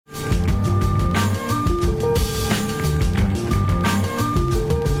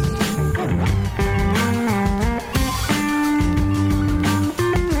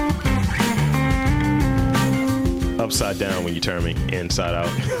down when you turn me inside out.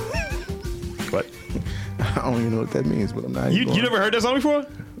 What? I don't even know what that means, but I'm not. You never heard that song before?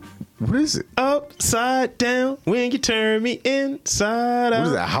 What is it? Upside down when you turn me inside out. What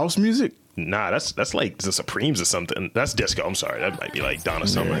is that? House music? Nah, that's like the Supremes or something. That's disco. I'm sorry. That might be like Donna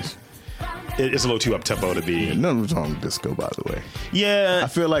Summer. It's a little too up tempo to be. None was wrong with disco, by the way. Yeah. I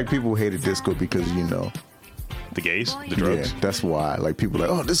feel like people hated disco because, The gays, the drugs. Yeah, that's why. Like, people are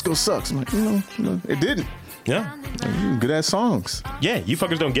like, oh, disco sucks. I'm like, no, it didn't. Yeah. Like, good ass songs. Yeah, you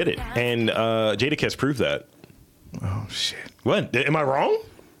fuckers don't get it. And Jadakiss proved that. Oh, shit. What? Am I wrong?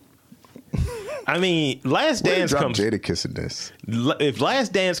 I mean, Last Dance comes. Jadakiss in this. If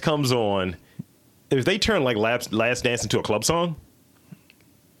Last Dance comes on, if they turn like Last Dance into a club song,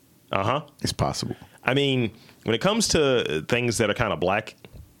 it's possible. I mean, when it comes to things that are kind of black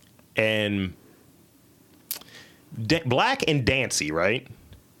and black and dancey, right?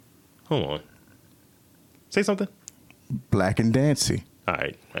 Hold on. Say something. Black and dancey. All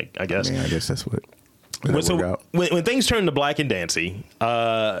right, I guess. I guess that's what. When things turn to black and dancey,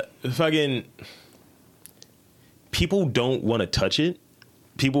 fucking people don't want to touch it.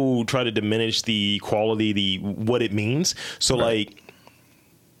 People try to diminish the quality, what it means. So like,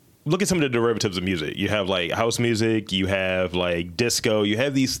 look at some of the derivatives of music. You have like house music, you have like disco, you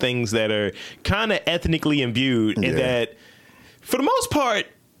have these things that are kind of ethnically imbued, and that, for the most part,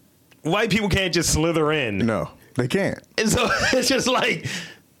 white people can't just slither in. No, they can't. And so it's just like,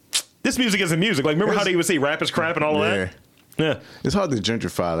 this music isn't music. Like, remember how they would say rap is crap and all of that? Yeah. It's hard to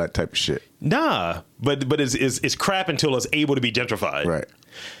gentrify that type of shit. Nah, but it's crap until it's able to be gentrified. Right.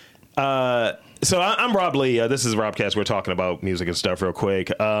 So I'm Rob Lee. This is Robcast. We're talking about music and stuff real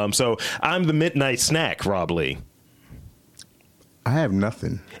quick. So I'm the Midnight Snack, Rob Lee. I have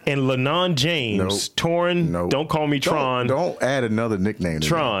nothing. And Lennon James, Torn, don't call me Tron. Don't add another nickname to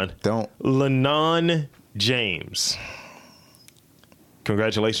Tron. Me. Don't. Lennon James.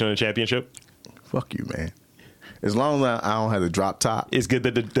 Congratulations on the championship. Fuck you, man. As long as I don't have the drop top. It's good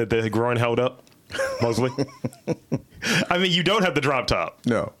that the groin held up, mostly. I mean, you don't have the drop top.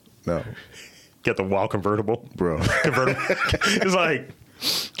 No. Get the wild convertible. Bro. Convertible. It's like,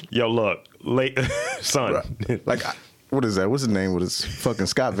 yo, look, son. Right. Like, what is that? What's the name? What is fucking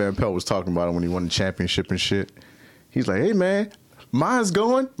Scott Van Pelt was talking about it when he won the championship and shit. He's like, hey, man. Mine is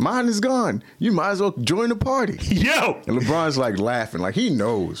gone. You might as well join the party. Yo! And LeBron's like laughing. Like, he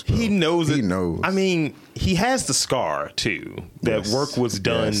knows, bro. He knows it. He knows. I mean, he has the scar, too. That work was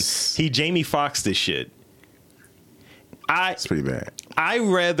done. Yes. He Jamie Foxxed this shit. It's pretty bad. I'd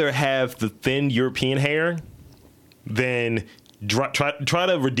rather have the thin European hair than try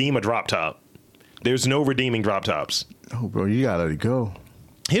to redeem a drop top. There's no redeeming drop tops. Oh, bro, you gotta let it go.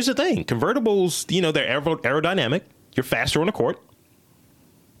 Here's the thing. Convertibles, they're aerodynamic. You're faster on the court.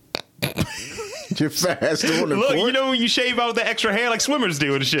 You're fast on the court. Look, when you shave out the extra hair like swimmers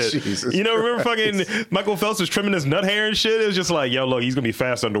do and shit. Jesus remember fucking Michael Phelps was trimming his nut hair and shit? It was just like, yo, look, he's going to be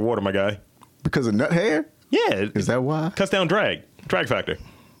fast underwater, my guy. Because of nut hair? Yeah. Is that why? Cuts down drag factor.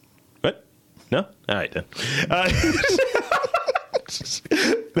 What? No? All right, then. That's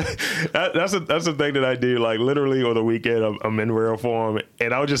the thing that I do, like, literally on the weekend, I'm in rare form,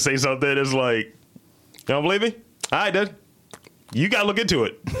 and I'll just say something that's like, you don't believe me? All right, then. You got to look into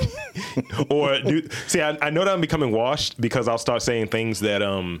it. I know that I'm becoming washed because I'll start saying things that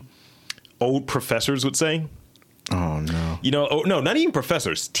old professors would say. Oh, no. No, not even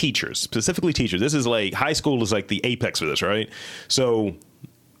professors, teachers, specifically teachers. This is like, high school is like the apex for this, right? So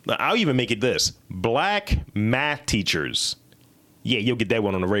I'll even make it this. Black math teachers. Yeah, you'll get that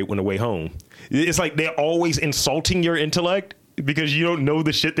one on the way home. It's like they're always insulting your intellect because you don't know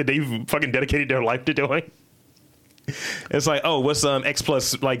the shit that they've fucking dedicated their life to doing. It's like, oh, what's X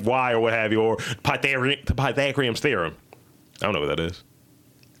plus like Y or what have you, or Pythagorean's theorem. I don't know what that is.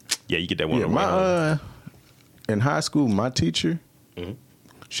 Yeah, you get that one. Yeah, in high school, my teacher,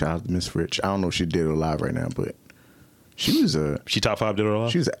 shout out to Miss Rich. I don't know if she did it alive right now, but she top 5 did it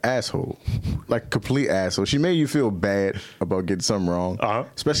alive. She was an asshole, like complete asshole. She made you feel bad about getting something wrong,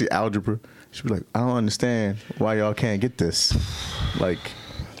 especially algebra. She'd be like, I don't understand why y'all can't get this. Like,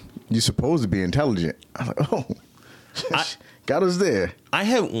 you're supposed to be intelligent. I'm like, oh. Got us there. I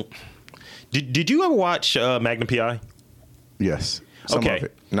have. Did you ever watch Magnum PI? Yes. Some of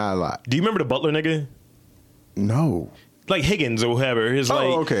it. Not a lot. Do you remember the Butler nigga? No. Like Higgins or whoever.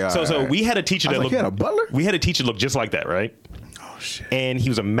 Okay. So we had a teacher that looked. He had a butler? We had a teacher look just like that, right? Oh shit. And he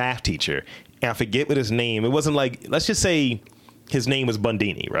was a math teacher. And I forget what his name. It wasn't like, let's just say his name was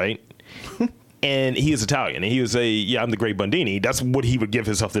Bundini, right? And he is Italian, and he would say, yeah, I'm the great Bundini. That's what he would give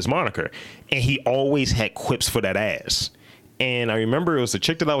himself, this moniker. And he always had quips for that ass. And I remember it was a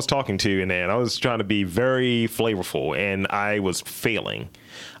chick that I was talking to, and I was trying to be very flavorful, and I was failing.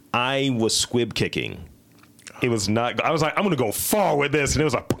 I was squib kicking. It was not. I was like, I'm going to go far with this, and it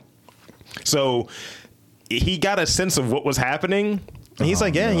was like. So he got a sense of what was happening. And he's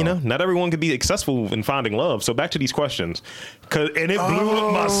like, yeah, not everyone can be successful in finding love. So back to these questions, and it blew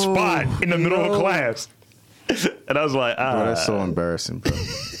up my spot in the middle of class. And I was like, bro, that's so embarrassing, bro.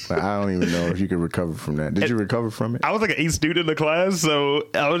 Like, I don't even know if you could recover from that. Did you recover from it? I was like an A student in the class, so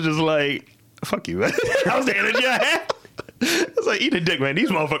I was just like, fuck you. That was the energy I had. I was like, eat a dick, man. These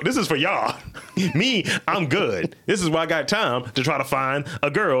motherfuckers, this is for y'all. Me, I'm good. This is why I got time to try to find a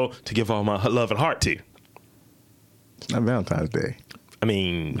girl to give all my love and heart to. It's not Valentine's Day. I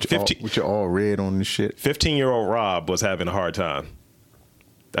mean, with your all red on this shit. 15-year-old Rob was having a hard time.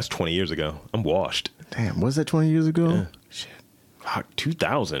 That's 20 years ago. I'm washed. Damn, was that 20 years ago? Yeah. Shit. Fuck,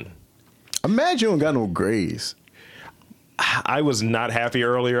 2000. Imagine you don't got no grades. I was not happy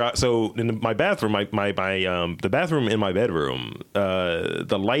earlier. So in my bathroom, the bathroom in my bedroom,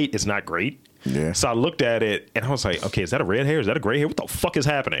 the light is not great. Yeah. So I looked at it and I was like, okay, is that a red hair? Is that a gray hair? What the fuck is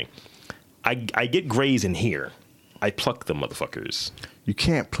happening? I get grays in here. I pluck them motherfuckers. You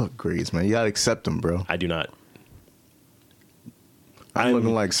can't pluck grays, man. You gotta accept them, bro. I do not. I'm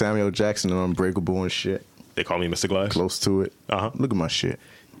looking like Samuel Jackson and Unbreakable and shit. They call me Mr. Glass. Close to it. Look at my shit.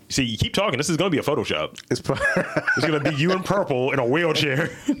 See, you keep talking. This is going to be a Photoshop. It's going to be you in purple in a wheelchair.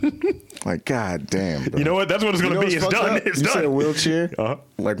 Like, god damn, bro. You know what? That's what it's going to be. It's done. It's you done. Said wheelchair?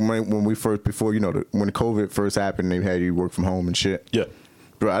 Like when we first, before, when COVID first happened, they had you work from home and shit. Yeah.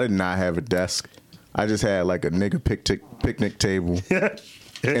 Bro, I did not have a desk. I just had like a nigga picnic table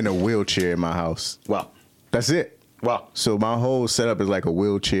and a wheelchair in my house. Wow. That's it. Wow. So my whole setup is like a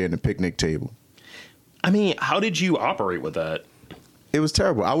wheelchair and a picnic table. I mean, how did you operate with that? It was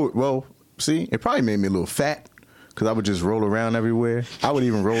terrible. It probably made me a little fat because I would just roll around everywhere. I would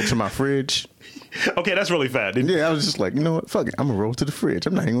even roll to my fridge. Okay, that's really fat. Yeah, I was just like, you know what? Fuck it. I'm going to roll to the fridge.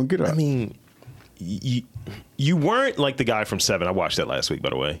 I'm not even going to get up. I mean, you weren't like the guy from Seven. I watched that last week,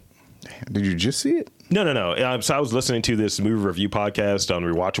 by the way. Did you just see it? No. So I was listening to this movie review podcast on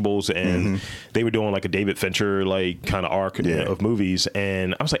Rewatchables, and they were doing like a David Fincher like kind of arc of movies,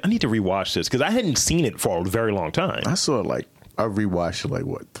 and I was like, I need to rewatch this because I hadn't seen it for a very long time. I saw it I rewatched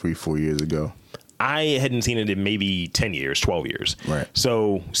it 3-4 years ago. I hadn't seen it in maybe 10 years, 12 years. Right.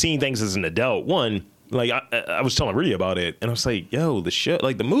 So seeing things as an adult, like I was telling Rudy about it, and I was like, yo, the shit,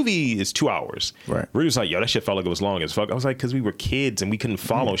 like the movie is 2 hours. Right. Rudy was like, yo, that shit felt like it was long as fuck. I was like, because we were kids and we couldn't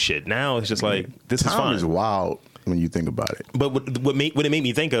follow shit. Now it's just like, this is fine. Time is wild when you think about it. But what it made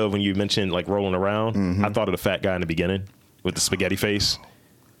me think of when you mentioned like rolling around, I thought of the fat guy in the beginning with the spaghetti face.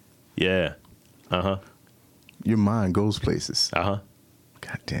 Yeah. Your mind goes places. God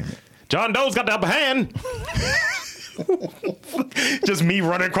damn it. John Doe's got the upper hand. Just me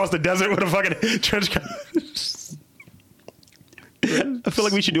running across the desert with a fucking trench coat. I feel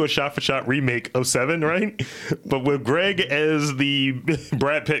like we should do a shot-for-shot remake of Seven, right? But with Greg as the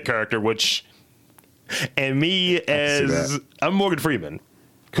Brad Pitt character, and me as I'm Morgan Freeman,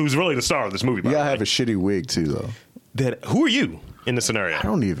 who's really the star of this movie. You gotta have a shitty wig too, though. Who are you in this scenario? I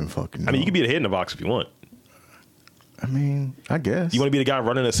don't even fucking know. I mean, you can be the head in the box if you want. I mean, I guess. You want to be the guy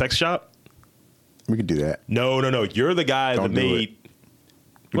running a sex shop? We could do that. No. You're the guy that made.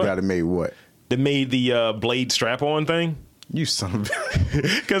 The guy that made what? That made the blade strap-on thing. You son of a...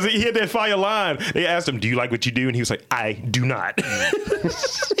 Because he had that fire line. They asked him, do you like what you do? And he was like, I do not.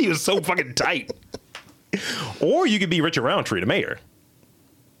 He was so fucking tight. Or you could be Richard Roundtree, the mayor.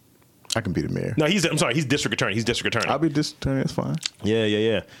 I can be the mayor. No, he's district attorney. I'll be district attorney. That's fine.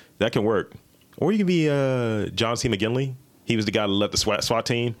 Yeah. That can work. Or you can be John C. McGinley. He was the guy that led the SWAT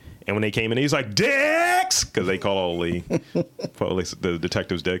team. And when they came in, he was like, dicks! Because they call all the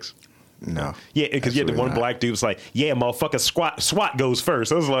detectives dicks. No. Yeah, because you had the one black dude was like, yeah, motherfucker, SWAT goes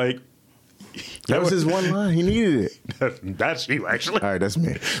first. I was like... That was his one line. He needed it. That's you, actually. All right, that's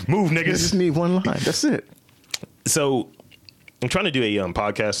me. Move, niggas. You just need one line. That's it. So... I'm trying to do a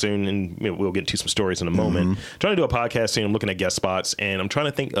podcast soon, and we'll get into some stories in a moment. Trying to do a podcast soon. I'm looking at guest spots, and I'm trying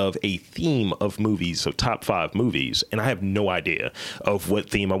to think of a theme of movies, so top 5 movies, and I have no idea of what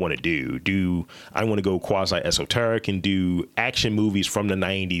theme I want to do. I want to go quasi-esoteric and do action movies from the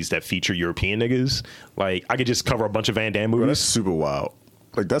 90s that feature European niggas? Like, I could just cover a bunch of Van Damme movies. Bro, that's super wild.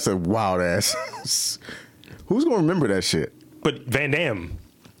 Like, that's a wild ass. Who's going to remember that shit? But Van Damme.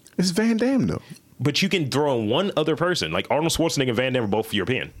 It's Van Damme, though. But you can throw in one other person. Like Arnold Schwarzenegger and Van Damme are both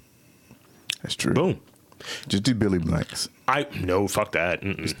European. That's true. Boom. Just do Billy Blanks. No, fuck that.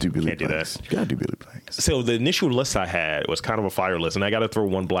 Just do Billy Can't Blanks. do that. You gotta do Billy Blanks. So the initial list I had was kind of a fire list, and I got to throw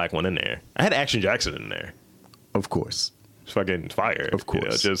one black one in there. I had Action Jackson in there. Of course. fucking fire. Of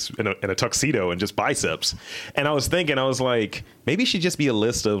course. You know, just in a tuxedo and just biceps. And I was thinking, I was like, maybe it should just be a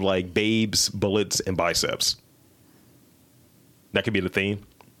list of like babes, bullets, and biceps. That could be the theme.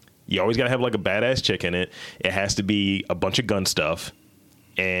 You always got to have like a badass chick in it. It has to be a bunch of gun stuff.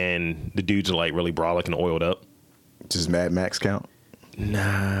 And the dudes are like really brolic and oiled up. Does Mad Max count?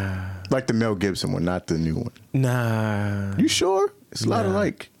 Nah. Like the Mel Gibson one, not the new one. Nah. You sure? It's a lot of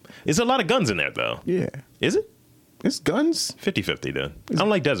like... There's a lot of guns in there, though. Yeah. Is it? It's guns. 50-50, then. I don't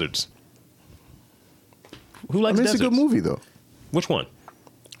like deserts. Who likes deserts? It's a good movie, though. Which one?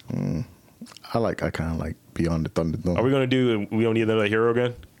 I kind of like Beyond the Thunderdome. Are we going to do We Don't Need Another Hero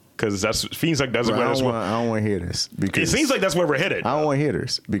again? Because that seems like that's where I don't want to hear this. Because it seems like that's where we're headed. I don't want to hear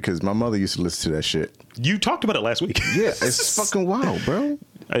this because my mother used to listen to that shit. You talked about it last week. Yeah, it's fucking wild, bro.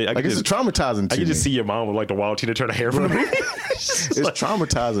 It's traumatizing to me. I can just see your mom with like the Wild Tina Turner hair from the movie. It's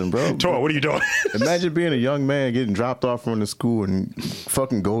traumatizing, bro. Tor, what are you doing? Imagine being a young man getting dropped off from the school and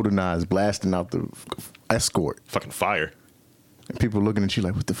fucking GoldenEye is blasting out the escort. Fucking fire. And people looking at you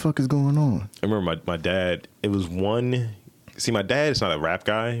like, what the fuck is going on? I remember my dad, it was one... See, my dad is not a rap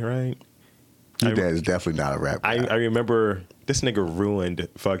guy, right? Your dad is definitely not a rap guy. I remember this nigga ruined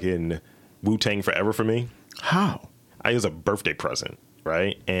fucking Wu-Tang Forever for me. How? It was a birthday present,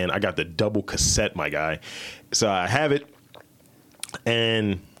 right? And I got the double cassette, my guy. So I have it.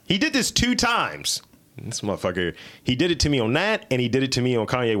 And he did this 2 times. This motherfucker, he did it to me on that, and he did it to me on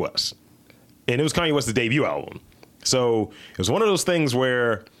Kanye West. And it was Kanye West's debut album. So it was one of those things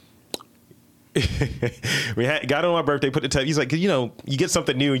where... got on my birthday, put the tape. He's like, you get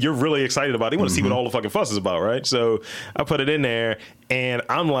something new, you're really excited about it. You want to see what all the fucking fuss is about, right? So I put it in there, and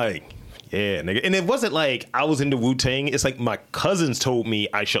I'm like, yeah, nigga. And it wasn't like I was into Wu-Tang. It's like my cousins told me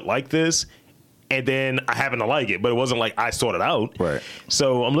I should like this, and then I happen to like it, but it wasn't like I sorted out. Right.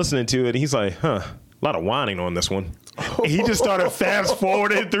 So I'm listening to it, and he's like, a lot of whining on this one. And he just started fast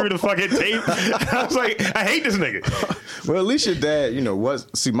forwarding through the fucking tape. I was like, I hate this nigga. Well, at least your dad,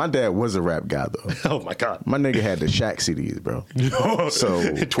 my dad was a rap guy though. Oh my God. My nigga had the Shaq CDs, bro.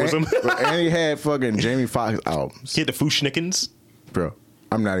 So towards him. And he had fucking Jamie Foxx albums. He had the Fushnikins. Bro,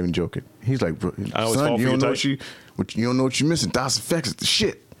 I'm not even joking. He's like, bro, son, you don't know what you're missing. Das Effects is the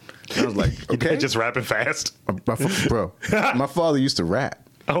shit. And I was like, okay. Just rapping fast. Bro, my father used to rap.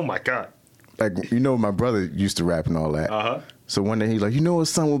 Oh my God. Like, my brother used to rap and all that. Uh-huh. So one day he's like, what,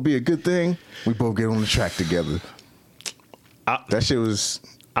 son, would be a good thing? We both get on the track together. That shit was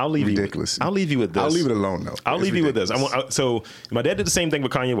ridiculous. I'll leave you with this. I'll leave it alone, though. I'll leave you with this. So my dad did the same thing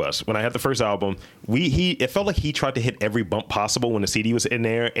with Kanye West. When I had the first album, it felt like he tried to hit every bump possible when the CD was in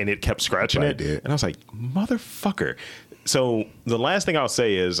there, and it kept scratching it. And I was like, motherfucker. So the last thing I'll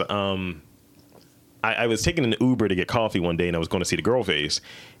say is I was taking an Uber to get coffee one day, and I was going to see the Girl Face.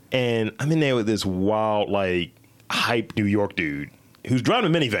 And I'm in there with this wild, like, hype New York dude who's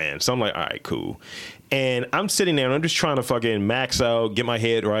driving a minivan. So I'm like, all right, cool. And I'm sitting there and I'm just trying to fucking max out, get my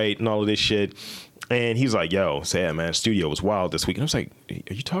head right and all of this shit. And he's like, yo, Sam, man, studio was wild this week. And I was like,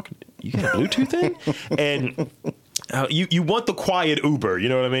 are you talking? You got a Bluetooth thing? And you want the quiet Uber, you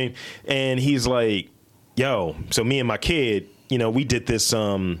know what I mean? And he's like, yo, so me and my kid, we did this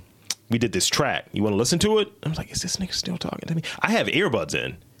track. You want to listen to it? I was like, is this nigga still talking to me? I have earbuds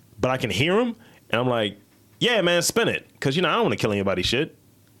in, but I can hear him. And I'm like, yeah, man, spin it. Because, I don't want to kill anybody's shit.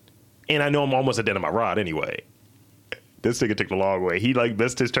 And I know I'm almost at the end of my ride anyway. This nigga took the long way. He, like,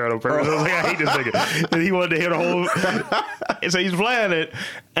 missed his turn on purpose. I was like, I hate this nigga. And he wanted to hear the whole... And so he's playing it.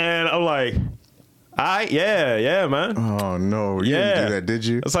 And I'm like, yeah, man. Oh, no. You didn't do that, did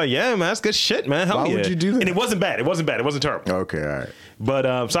you? I was like, yeah, man, that's good shit, man. Hell Why would you do that? And it wasn't bad. It wasn't terrible. Okay, all right.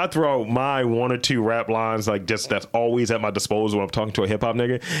 But so I throw out my 1 or 2 rap lines, like, just that's always at my disposal when I'm talking to a hip hop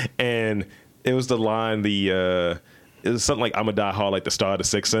nigga. And it was the line, it was something like, I'm gonna die hard like the star of the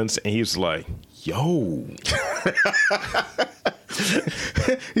Sixth Sense. And he was like, yo.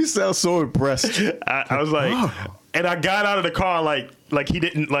 He sounds so impressed. I was like, oh. And I got out of the car like he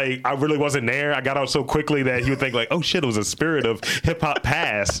didn't, like, I really wasn't there. I got out so quickly that he would think like, oh shit, it was a spirit of hip hop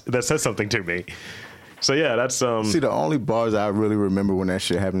past that said something to me. So yeah, that's See, the only bars I really remember when that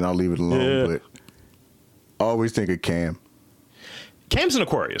shit happened, I'll leave it alone. Yeah. But I always think of Cam. Cam's an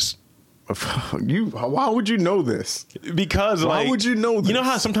Aquarius. Why would you know this? Because why would you know this? You know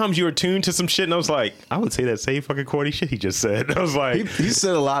how sometimes you're attuned to some shit, and I was like, I would say that same fucking corny shit he just said. I was like, he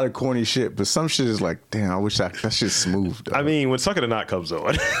said a lot of corny shit, but some shit is like, damn, I wish that shit's smooth. Though. I mean, when Suck It or Not comes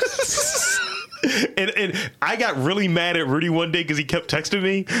on. And I got really mad at Rudy one day because he kept texting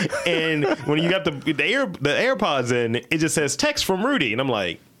me, and when you got the AirPods in, it just says text from Rudy, and I'm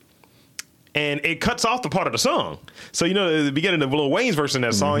like, and it cuts off the part of the song. So at the beginning of Lil Wayne's verse in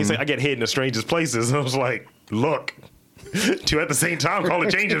that song, he's like, I get hit in the strangest places, and I was like, look, Two at the same time, calling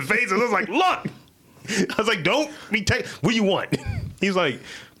changing faces. I was like, look. I was like, don't be what do you want? He's like,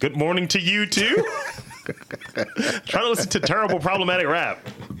 good morning to you too. Trying to listen to terrible, problematic rap.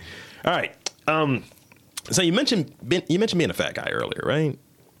 All right. So you mentioned being a fat guy earlier, right?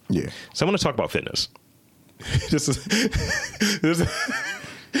 Yeah. So I want to talk about fitness.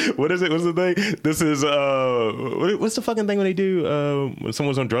 What is it? What's the thing? This is what's the fucking thing when they do when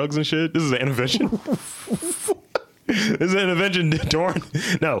someone's on drugs and shit? This is an intervention. This is an intervention, Dorn.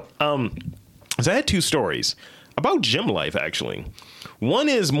 No. So I had two stories about gym life, actually. One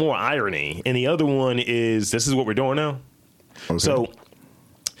is more irony, and the other one is this is what we're doing now. Okay. So,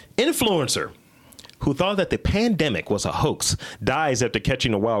 influencer who thought that the pandemic was a hoax dies after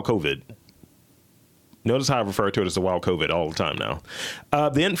catching a wild COVID. Notice how I refer to it as the wild COVID all the time now.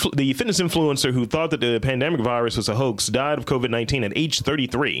 The fitness influencer who thought that the pandemic virus was a hoax died of COVID-19 at age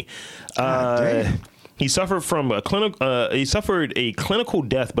 33. He suffered from a clinical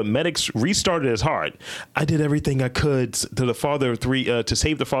death, but medics restarted his heart. I did everything I could to save the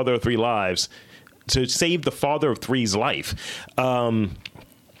father of three lives, to save the father of three's life.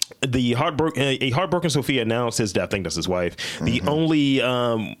 A heartbroken Sophia announced his death. I think that's his wife. Mm-hmm. The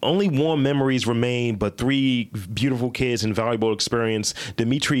only warm memories remain, but three beautiful kids and valuable experience.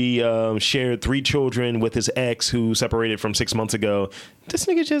 Dimitri shared 3 children with his ex, who separated from 6 months ago. This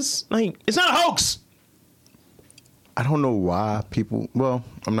nigga just it's not a hoax. I don't know why people. Well,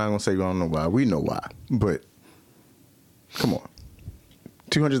 I'm not gonna say I don't know why. We know why, but come on,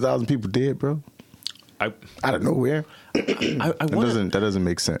 200,000 people dead, bro. Out of nowhere. That doesn't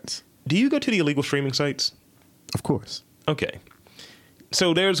make sense. Do you go to the illegal streaming sites? Of course. Okay.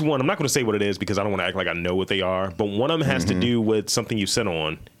 So there's one. I'm not going to say what it is because I don't want to act like I know what they are. But one of them has to do with something you sit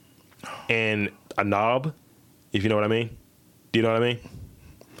on, and a knob. If you know what I mean. Do you know what I mean?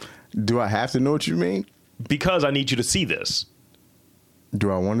 Do I have to know what you mean? Because I need you to see this.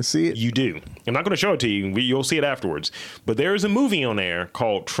 Do I want to see it? You do. I'm not going to show it to you. You'll see it afterwards. But there is a movie on there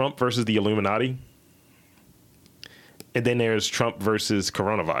called Trump versus the Illuminati. And then there's Trump versus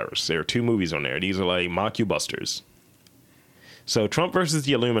coronavirus. There are 2 movies on there. These are like mockbusters. So Trump versus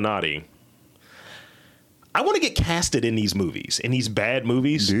the Illuminati. I want to get casted in these movies, in these bad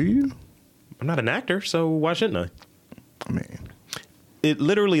movies. Do you? I'm not an actor, so why shouldn't I mean,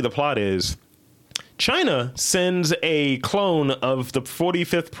 the plot is China sends a clone of the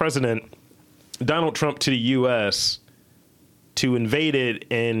 45th president, Donald Trump, to the U.S. to invade it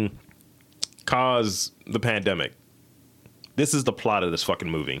and cause the pandemic. This is the plot of this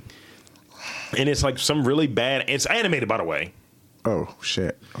fucking movie. And it's like some really bad... It's animated, by the way. Oh,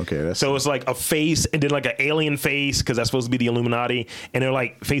 shit. Okay. So it's like a face and then like an alien face because that's supposed to be the Illuminati. And they're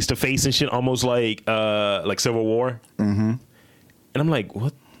like face to face and shit, almost like Civil War. Mm-hmm. And I'm like,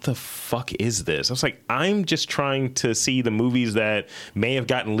 what the fuck is this? I was like, I'm just trying to see the movies that may have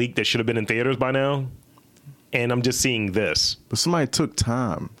gotten leaked that should have been in theaters by now. And I'm just seeing this. But somebody took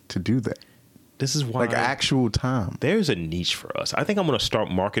time to do that. This is why, like, actual time. There's a niche for us. I think I'm going to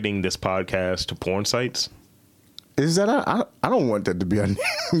start marketing this podcast to porn sites. Is that I don't want that to be our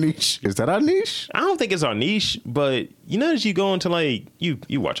niche. Is that our niche? I don't think it's our niche, but you know, as you go into like you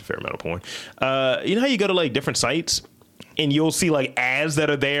watch a fair amount of porn. You know how you go to like different sites and you'll see like ads that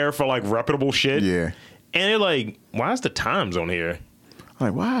are there for like reputable shit. Yeah. And they're like, why is the Times on here? I'm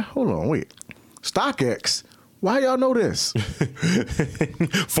like, why? Hold on, wait. StockX. Why y'all know this?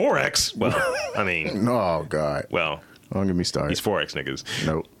 Forex. Well, I mean. Oh, God. Well. Don't get me started. These Forex niggas.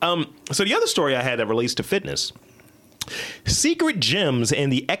 Nope. So the other story I had that relates to fitness. Secret gyms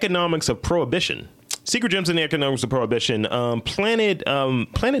and the economics of prohibition. Secret gyms and the economics of prohibition. Planet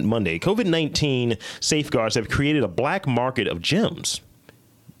Monday. COVID-19 safeguards have created a black market of gyms.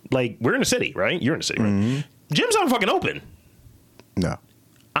 Like, we're in a city, right? You're in a city, right? Mm-hmm. Gyms aren't fucking open. No.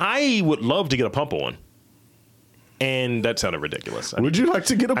 I would love to get a pump on. And that sounded ridiculous. Would you like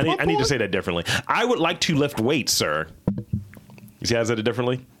to get a pump on? I need to say that differently. I would like to lift weights, sir. You see how I said it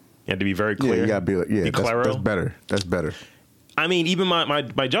differently? You had to be very clear. Yeah, you gotta be like, yeah, that's better. That's better. I mean, even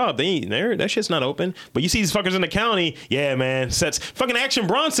my job, that shit's not open. But you see these fuckers in the county, yeah, man, sets. Fucking Action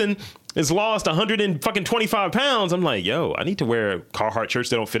Bronson has lost 125 pounds. I'm like, yo, I need to wear Carhartt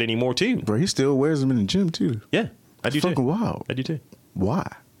shirts that don't fit anymore, too. Bro, he still wears them in the gym, too. Yeah, I do, too. Fucking wild. I do, too. Why?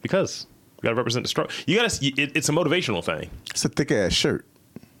 Because you gotta represent the struggle. It's a motivational thing. It's a thick ass shirt.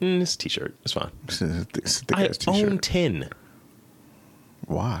 It's a t-shirt. It's fine. It's a thick ass t-shirt. I own 10.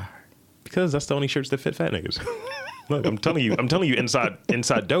 Why? Because that's the only shirts that fit fat niggas. Look, I'm telling you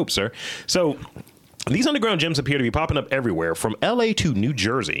inside dope, sir. So These underground gyms appear to be popping up everywhere, from LA to New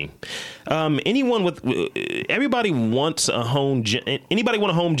Jersey. Everybody wants a home gym. Anybody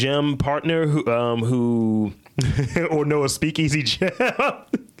want a home gym partner who or know a speakeasy gym?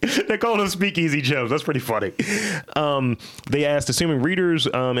 They call them speakeasy gyms. That's pretty funny. They asked assuming readers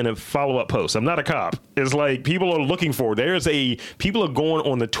in a follow-up post. I'm not a cop. It's like people are looking for. People are going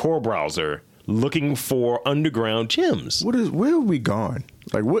on the Tor browser looking for underground gyms. Where are we going?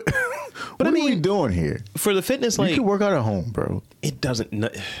 Like what? What are we doing here? For the fitness, like you can work out at home, bro. It doesn't.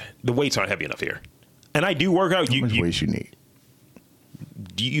 The weights aren't heavy enough here, and I do work out. How much weight you need?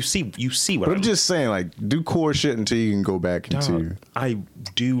 You see what I'm just saying, like, do core shit until you can go back into. I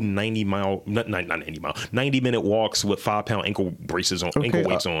do 90-minute walks with 5-pound ankle braces on, ankle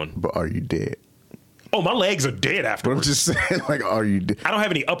weights on. But are you dead? Oh, my legs are dead afterwards. But I'm just saying, like, are you dead? I don't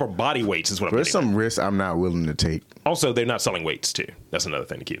have any upper body weights, is what I'm saying. There's some risks I'm not willing to take. Also, they're not selling weights, too. That's another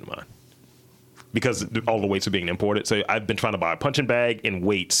thing to keep in mind. Because all the weights are being imported. So I've been trying to buy a punching bag and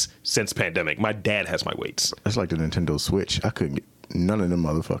weights since pandemic. My dad has my weights. That's like the Nintendo Switch. I couldn't get none of them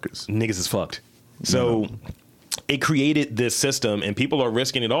motherfuckers. Niggas is fucked. So it created this system and people are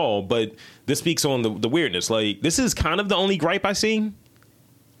risking it all. But this speaks on the weirdness. Like, this is kind of the only gripe I see.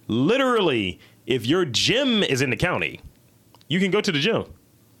 Literally, if your gym is in the county, you can go to the gym.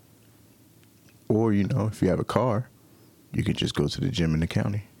 Or, if you have a car, you can just go to the gym in the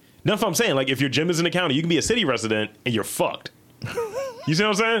county. That's what I'm saying. Like, if your gym is in the county, you can be a city resident and you're fucked. You see what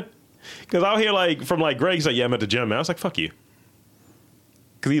I'm saying? Because out here, like, from like Greg, he's like, yeah, I'm at the gym, man. I was like, fuck you.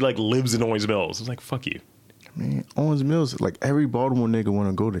 Because he like lives in Owings Mills. I was like, fuck you. I mean, Owings Mills, like every Baltimore nigga want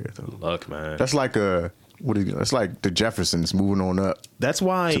to go there, though. Look, man. That's like that's like the Jeffersons moving on up. That's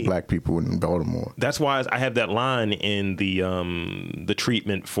why to black people in Baltimore. That's why I have that line in the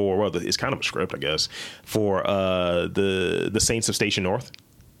treatment for it's kind of a script, I guess, for the Saints of Station North.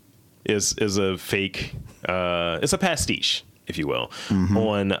 Is a fake, it's a pastiche, if you will,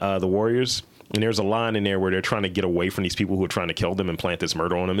 on the Warriors. And there's a line in there where they're trying to get away from these people who are trying to kill them and plant this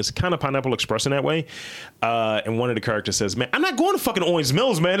murder on them. It's kind of Pineapple Express in that way. And one of the characters says, man, I'm not going to fucking Owings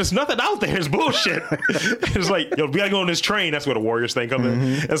Mills, man. There's nothing out there. It's bullshit. It's like, yo, we got to go on this train. That's where the Warriors thing comes in.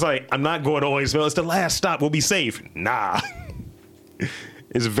 It's like, I'm not going to Owings Mills. It's the last stop. We'll be safe. Nah.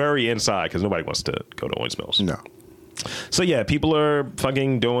 It's very inside because nobody wants to go to Owings Mills. No. So yeah, people are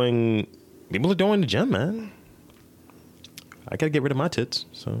doing the gym, man. I gotta get rid of my tits.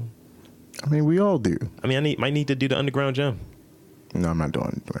 So, I mean, we all do. I mean, I might need to do the underground gym. No, I'm not doing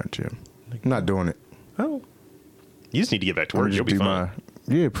the underground gym. I'm not doing it. Oh, you just need to get back to work. You'll be fine.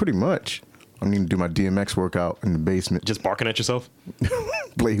 Yeah, pretty much. I need to do my DMX workout in the basement. Just barking at yourself.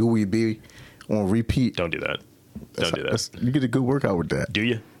 Play Who We Be on repeat. Don't do that. Don't do that. You get a good workout with that. Do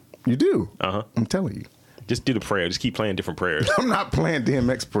you? You do. Uh-huh. I'm telling you. Just do the prayer. Just keep playing different prayers. I'm not playing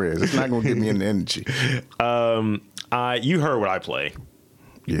DMX prayers. It's not going to get me in the energy. You heard what I play.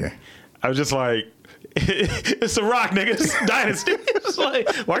 Yeah. I was just like, it's a rock, nigga. It's Dynasty. It's like,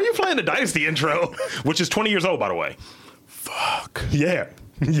 why are you playing the Dynasty intro? Which is 20 years old, by the way. Fuck. Yeah.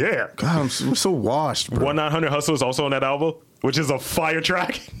 Yeah. God, I'm so washed, bro. 1-900 Hustle is also on that album, which is a fire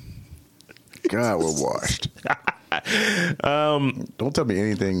track. God, we're washed. Don't tell me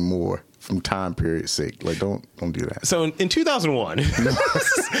anything more from time period's sake. Like, don't do that. So in 2001,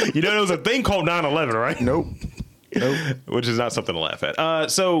 there was a thing called 9/11, right? Nope. Which is not something to laugh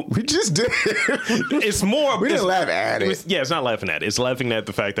at. So we just did. It's more. We didn't laugh at it. It's not laughing at it. It's laughing at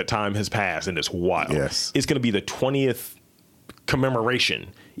the fact that time has passed and it's wild. Yes. It's going to be the 20th commemoration.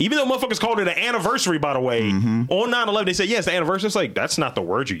 Even though motherfuckers called it an anniversary, by the way, on 9/11, they said, yes, the anniversary. It's like, that's not the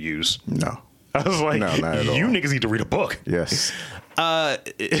word you use. No. I was like, no, not at all. You niggas need to read a book. Yes.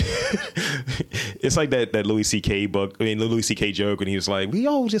 It's like that Louis C.K. book. I mean, the Louis C.K. joke when he was like, we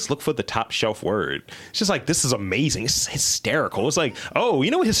all just look for the top shelf word. It's just like, this is amazing. It's hysterical. It's like, oh,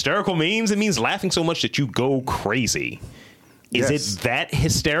 you know what hysterical means? It means laughing so much that you go crazy. Is it that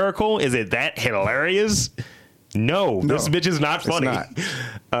hysterical? Is it that hilarious? No, this bitch is not funny. It's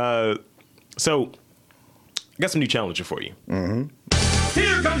not. So, I got some new challenger for you. Mm-hmm.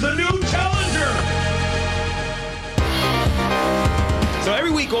 Here comes a new challenger. So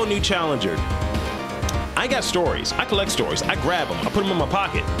every week on New Challenger, I got stories. I collect stories. I grab them. I put them in my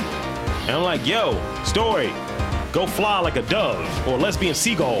pocket. And I'm like, yo, story, go fly like a dove or lesbian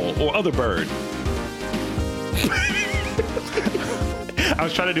seagull or other bird. I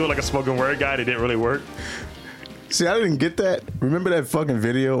was trying to do it like a spoken word guy. It didn't really work. See, I didn't get that. Remember that fucking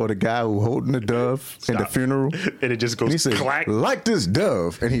video of the guy who holding the dove in the funeral? And it just goes, and he said, clack. Like this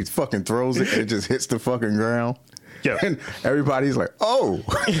dove. And he fucking throws it and it just hits the fucking ground. Yeah. And everybody's like, oh.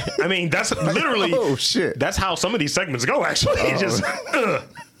 I mean, that's literally. Oh, shit. That's how some of these segments go, actually. Oh. Just,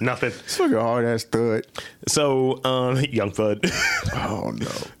 Nothing. It's like a hard ass thud. So, young thud. Oh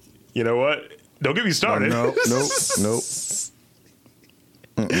no. You know what? Don't get me started. Nope.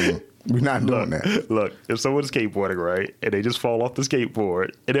 We're not doing that. Look, if someone's skateboarding, right, and they just fall off the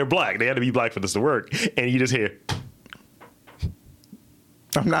skateboard, and they're black, they had to be black for this to work, and you just hear.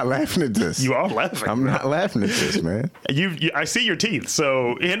 I'm not laughing at this. You are laughing. I'm not laughing at this, man. I see your teeth.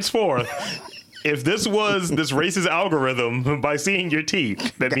 So henceforth, if this was this racist algorithm by seeing your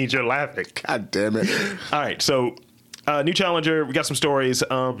teeth, that means you're laughing. God damn it. All right. So new challenger. We got some stories.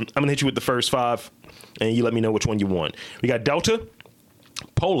 I'm going to hit you with the first 5 and you let me know which one you want. We got Delta,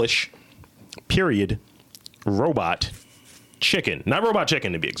 Polish, period, robot, chicken. Not robot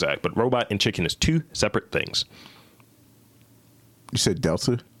chicken to be exact, but robot and chicken is 2 separate things. You said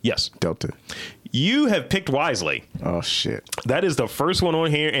Delta? Yes. Delta. You have picked wisely. Oh, shit. That is the first one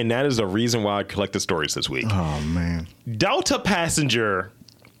on here, and that is the reason why I collected stories this week. Oh, man. Delta passenger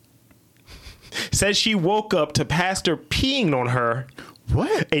says she woke up to pastor peeing on her.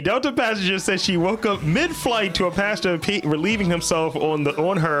 What? A Delta passenger says she woke up mid-flight to a pastor relieving himself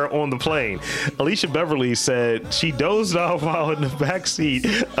on her on the plane. Alicia Beverly said she dozed off while in the back seat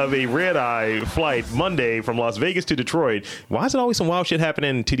of a red-eye flight Monday from Las Vegas to Detroit. Why is it always some wild shit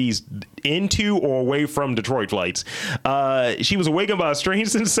happening to these into or away from Detroit flights? She was awakened by a strange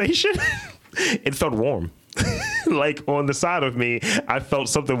sensation. It felt warm. Like on the side of me, I felt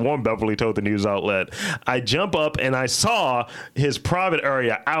something warm, Beverly told the news outlet. I jump up and I saw his private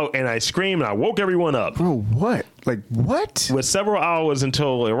area out and I screamed and I woke everyone up. Bro, what? Like, what? With several hours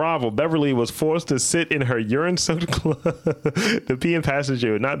until arrival, Beverly was forced to sit in her urine-soaked clothes. The peeing passenger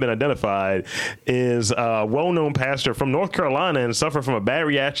who had not been identified is a well-known pastor from North Carolina and suffered from a bad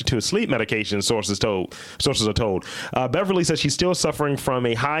reaction to a sleep medication, sources are told. Beverly says she's still suffering from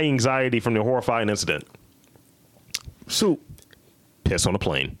a high anxiety from the horrifying incident. So, piss on a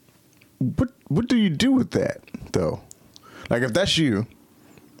plane. What do you do with that, though? Like, if that's you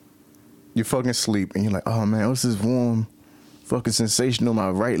fucking sleep, and you're like, oh, man, what's this warm fucking sensation on my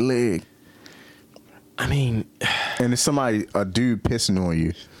right leg? I mean... And it's a dude pissing on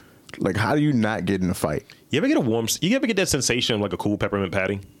you. Like, how do you not get in a fight? You ever get that sensation of like a cool peppermint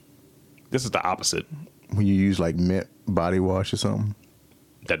patty? This is the opposite. When you use, like, mint body wash or something?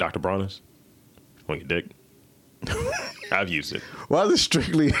 That Dr. Bronner's? On your dick? I've used it. Why is it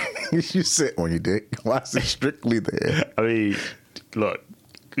strictly you sit on your dick? Why is it strictly there? I mean, look,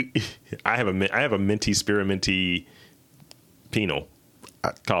 I have a minty spearminty penal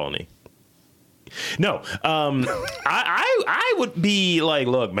colony. No, I would be like,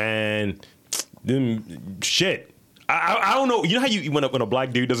 look, man, shit. I don't know. You know how when a black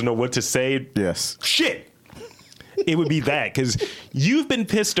dude doesn't know what to say? Yes. Shit. It would be that because you've been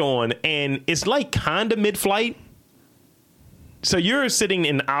pissed on and it's like kind of mid-flight. So you're sitting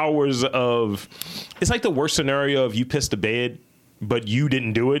in hours of, it's like the worst scenario of you pissed the bed, but you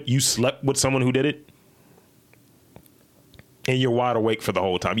didn't do it. You slept with someone who did it. And you're wide awake for the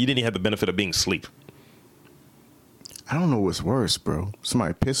whole time. You didn't even have the benefit of being asleep. I don't know what's worse, bro.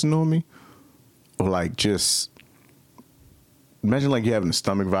 Somebody pissing on me or like just, imagine like you having a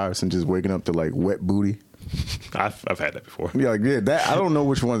stomach virus and just waking up to like wet booty. I've had that before. Yeah, that I don't know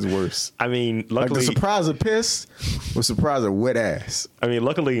which one's worse. I mean, luckily, like the surprise of piss or surprise of wet ass. I mean,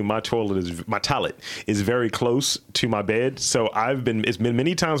 luckily my toilet is very close to my bed, so it's been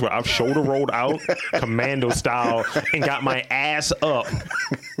many times where I've shoulder rolled out commando style and got my ass up.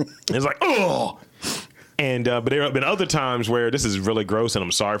 It's like, oh. And but there have been other times where this is really gross, and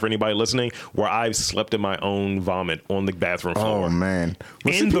I'm sorry for anybody listening, where I've slept in my own vomit on the bathroom floor. Oh man,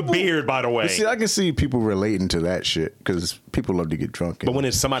 the beard, by the way. See, I can see people relating to that shit because people love to get drunk. But when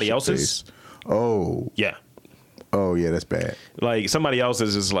it's somebody else's, yeah, that's bad. Like somebody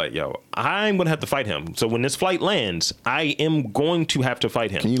else's is like, yo, I'm gonna have to fight him. So when this flight lands, I am going to have to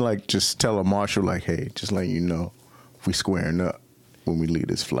fight him. Can you like just tell a marshal like, hey, just letting you know, if we squaring up when we leave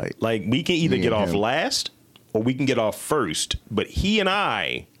this flight. Like we can either get off last or we can get off first. But he and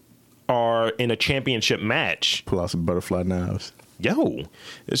I are in a championship match. Pull out some butterfly knives. Yo,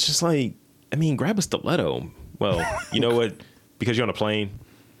 it's just like, I mean, grab a stiletto. Well, you know what? Because you're on a plane.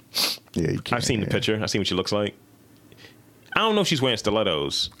 Yeah, you can. I've seen the picture. I've seen what she looks like. I don't know if she's wearing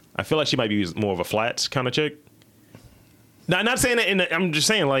stilettos. I feel like she might be more of a flats kind of chick. Now, I'm not saying that. I'm just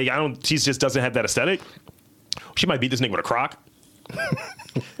saying like she just doesn't have that aesthetic. She might beat this nigga with a crock.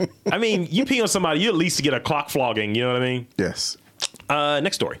 I mean, you pee on somebody, you at least get a clock flogging. You know what I mean? Yes.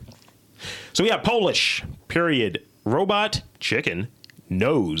 Next story. So we have Polish, period, robot, chicken,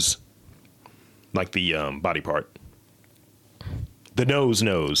 nose. Like the body part. The nose.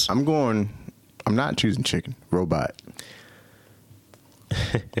 I'm not choosing chicken. Robot.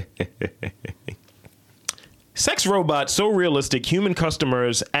 Sex robot so realistic, human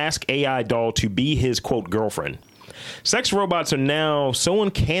customers ask AI doll to be his, quote, girlfriend. Sex robots are now so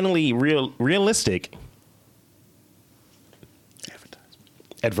uncannily realistic.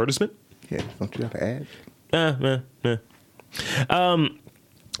 Advertisement? Yeah, don't you have to add?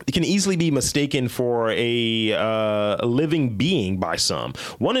 It can easily be mistaken for a living being by some.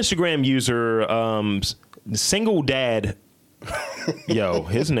 One Instagram user, single dad,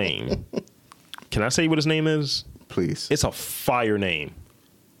 his name. Can I say what his name is? Please. It's a fire name.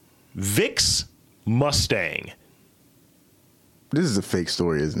 Vix Mustang. This is a fake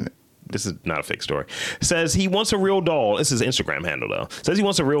story, isn't it? This is not a fake story. Says he wants a real doll. This is his Instagram handle, though. Says he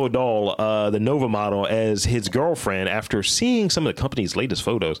wants a real doll, the Nova model, as his girlfriend after seeing some of the company's latest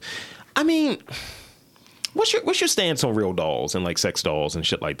photos. I mean, what's your stance on real dolls and like sex dolls and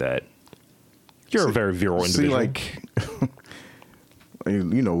shit like that? You're a very virile individual. Like,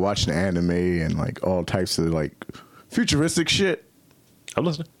 watching anime and like all types of like futuristic shit. I'm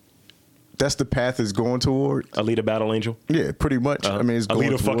listening. That's the path it's going toward. Alita Battle Angel? Yeah, pretty much. I mean, it's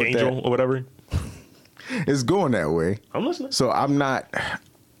going Alita Fuck Angel or whatever. It's going that way. I'm listening. So I'm not,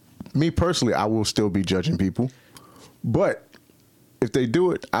 me personally, I will still be judging people. But if they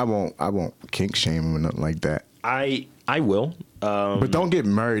do it, I won't kink shame them or nothing like that. I will. But don't get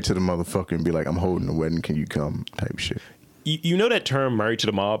married to the motherfucker and be like, I'm holding the wedding, can you come type shit. You know that term, married to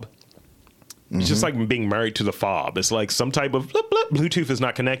the mob? It's just like being married to the fob. It's like some type of Bluetooth is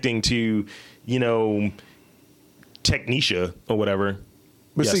not connecting to, Technisha or whatever.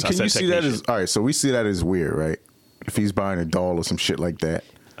 But yes, see, can you see that as, all right, so we see that as weird, right? If he's buying a doll or some shit like that.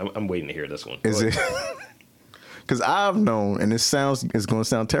 I'm waiting to hear this one. Is it? Because I've known, and it's going to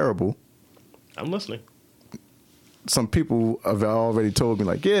sound terrible. I'm listening. Some people have already told me,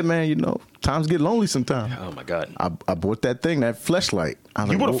 like, yeah, man, times get lonely sometimes. Oh, my God. I bought that thing, that fleshlight.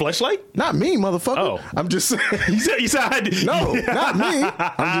 You bought a fleshlight? Not me, motherfucker. Oh. I'm just saying. You said No, not me.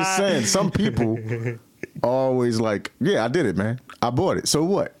 I'm just saying, some people always like, yeah, I did it, man. I bought it. So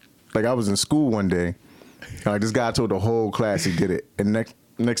what? Like, I was in school one day. Like, this guy told the whole class he did it. And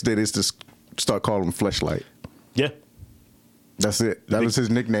next day, they just start calling him fleshlight. Yeah. That's it. That was his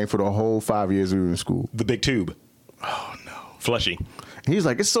nickname for the whole 5 years we were in school. The big tube. Oh, no. Fleshy. He's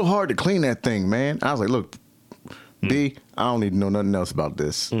like, it's so hard to clean that thing, man. I was like, look, B, I don't need to know nothing else about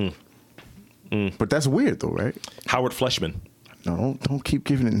this. But that's weird, though, right? Howard Fleshman. No, don't keep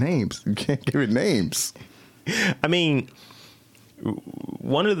giving it names. You can't give it names. I mean,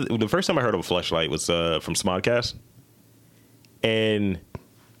 the first time I heard of a fleshlight was from Smodcast. And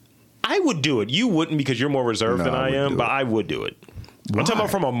I would do it. You wouldn't because you're more reserved than I am, but I would do it. Why? I'm talking about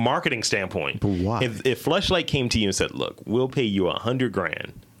from a marketing standpoint. But why? If Fleshlight came to you and said, look, we'll pay you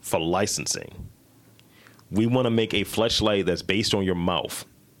 $100,000 for licensing. We want to make a fleshlight that's based on your mouth.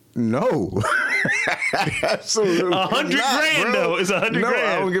 No. Absolutely. $100,000 though is $100,000. No,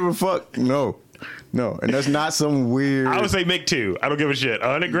 I don't give a fuck. No. And that's not some weird. I would say make two. I don't give a shit.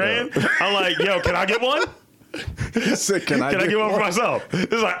 $100,000? No. I'm like, yo, can I get one? Can I get one for myself?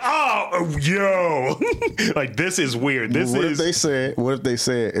 It's like, oh, yo, like this is weird. What if they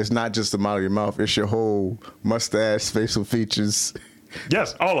say it's not just the amount of your mouth, it's your whole mustache, facial features?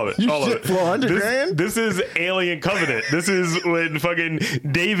 Yes, all of it. All of it. For $100,000? This is Alien Covenant. This is when fucking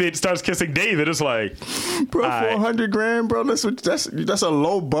David starts kissing David. It's like, bro, for $100,000, bro, that's a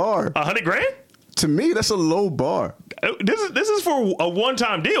low bar. $100,000? To me, that's a low bar. This is for a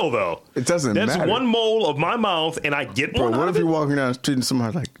one-time deal, though. It doesn't matter. That's one mole of my mouth, and I get one. Bro, what if you're walking down the street and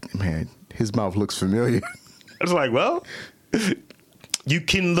somebody's like, man, his mouth looks familiar? It's like, well, you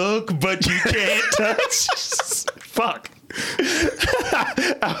can look, but you can't touch. Fuck.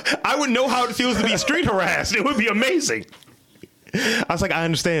 I would know how it feels to be street harassed. It would be amazing. I was like, I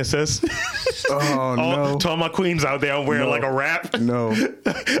understand, sis. Oh, no. To all my queens out there, I'm wearing like a wrap. No.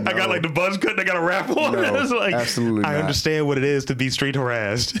 I got like the buzz cut and I got a wrap on. No, It's like, absolutely I understand what it is to be street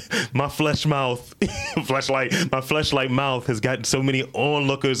harassed. My my fleshlight mouth has gotten so many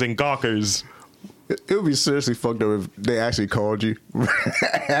onlookers and gawkers. It would be seriously fucked up if they actually called you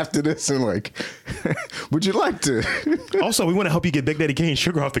after this and like, would you like to? Also, we want to help you get Big Daddy Kane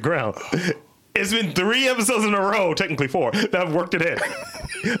sugar off the ground. It's been 3 episodes in a row, technically 4, that I've worked it in.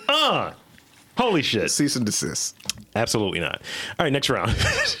 Holy shit. Cease and desist. Absolutely not. All right, next round.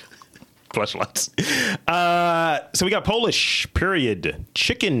 Fleshlights. So we got Polish, period.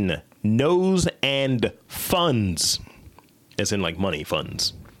 Chicken, nose, and funds. As in like money,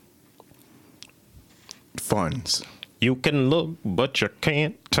 funds. Funds. You can look, but you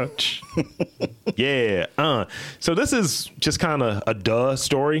can't touch. Yeah. So this is just kind of a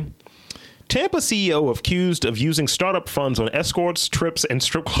story. Tampa CEO accused of using startup funds on escorts, trips, and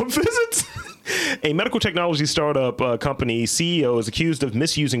strip club visits. A medical technology startup company CEO is accused of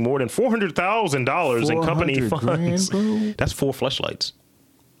misusing more than $400,000 in company funds. That's 4 fleshlights.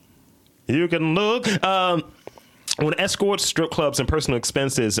 You can look. On escorts, strip clubs, and personal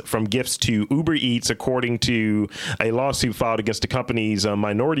expenses from gifts to Uber Eats, according to a lawsuit filed against the company's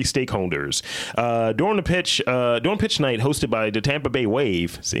minority stakeholders. During pitch night hosted by the Tampa Bay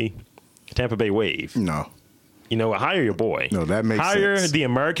Wave. See? Tampa Bay Wave. No. You know, hire your boy. No, that makes sense. Hire the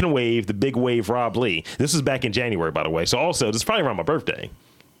American Wave, the big wave, Rob Lee. This was back in January, by the way. So also, this is probably around my birthday.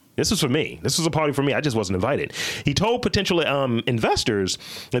 This was for me. This was a party for me. I just wasn't invited. He told potential investors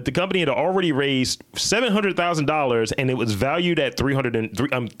that the company had already raised $700,000 and it was valued at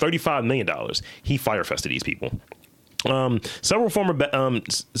 $35 million. He fire-fested these people. Several former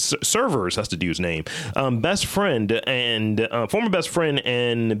servers, that's the dude's name, former best friend and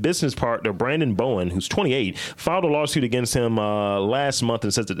business partner Brandon Bowen, who's 28, filed a lawsuit against him last month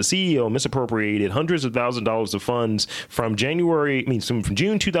and says that the CEO misappropriated hundreds of thousands of dollars of funds from June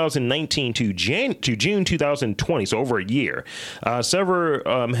 2019 to June 2020, so over a year. Sever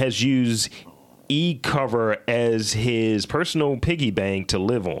has used eCover as his personal piggy bank to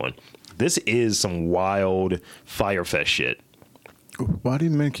live on. This is some wild Firefest shit. Why do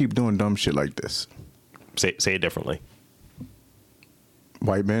men keep doing dumb shit like this? Say it differently.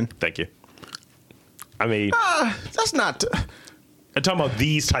 White men? Thank you. I mean... that's not... I'm talking about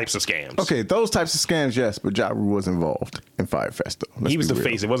these types of scams. Okay, those types of scams, yes, but Ja Rule was involved in Firefest, though. He was the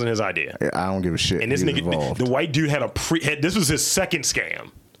face. It wasn't his idea. Yeah, I don't give a shit. And this nigga, the white dude had this was his second scam.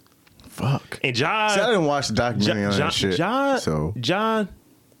 Fuck. And Ja... See, I didn't watch the documentary on that shit. Ja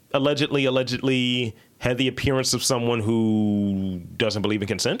allegedly had the appearance of someone who doesn't believe in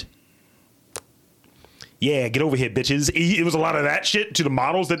consent. Yeah, get over here, bitches. It was a lot of that shit to the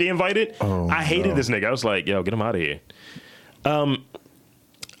models that they invited. Oh, I hated this nigga. I was like, yo, get him out of here. All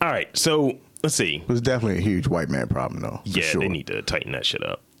right, so let's see. It was definitely a huge white man problem, though. Yeah, sure. They need to tighten that shit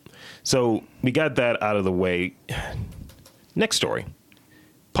up. So we got that out of the way. Next story.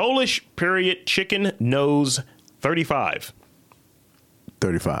 Polish period chicken nose 35.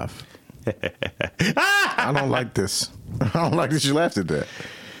 35. I don't like this. I don't like that you laughed at that.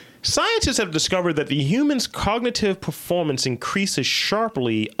 Scientists have discovered that the human's cognitive performance increases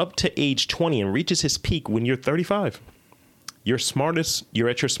sharply up to age 20 and reaches its peak when you're 35. You're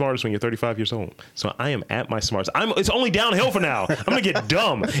at your smartest when you're 35 years old. So I am at my smartest. It's only downhill for now. I'm gonna get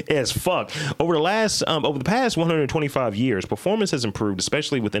dumb as fuck. Over the past 125 years, performance has improved,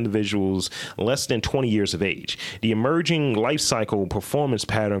 especially with individuals less than 20 years of age. The emerging life cycle performance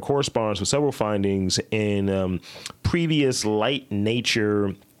pattern corresponds with several findings in previous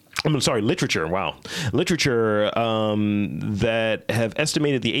literature. Wow. Literature that have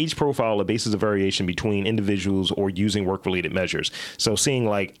estimated the age profile of basis of variation between individuals or using work-related measures. So seeing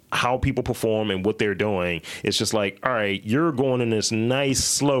like how people perform and what they're doing, it's just like, all right, you're going in this nice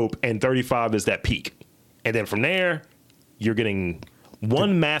slope and 35 is that peak. And then from there, you're getting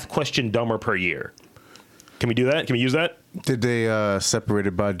one math question dumber per year. Can we do that? Can we use that? Did they separate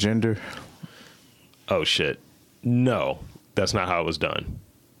it by gender? Oh, shit. No, that's not how it was done.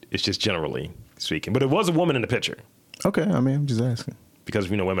 It's just generally speaking. But it was a woman in the picture. Okay, I mean, I'm just asking. Because,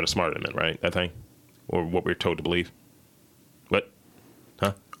 women are smarter than men, right? That thing? Or what we're told to believe. What?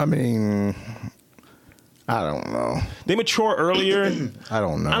 Huh? I mean, I don't know. They mature earlier. I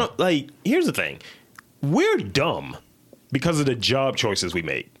don't know. Here's the thing. We're dumb because of the job choices we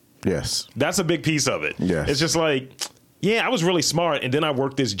make. Yes. That's a big piece of it. Yes. It's just like, yeah, I was really smart, and then I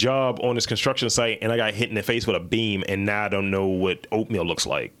worked this job on this construction site, and I got hit in the face with a beam, and now I don't know what oatmeal looks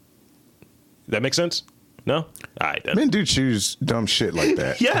like. That make sense? No? All right, then. Men do choose dumb shit like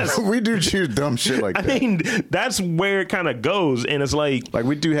that. Yes. We do choose dumb shit like that. I mean, that's where it kind of goes, and it's like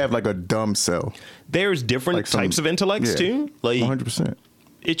we do have like a dumb cell. There's different types of intellects too. Like 100%.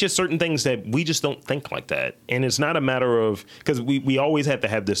 It's just certain things that we just don't think like that. And it's not a matter of, because we always have to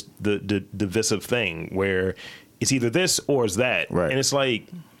have this the divisive thing where it's either this or it's that. Right. And it's like,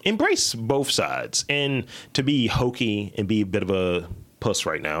 embrace both sides. And to be hokey and be a bit of a puss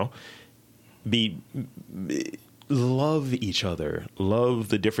right now, love each other, love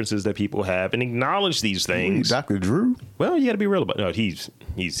the differences that people have, and acknowledge these things. Dr. Drew? Well, you got to be real about it. No, he's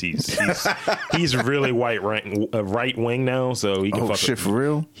really right wing now, so he can fuck shit for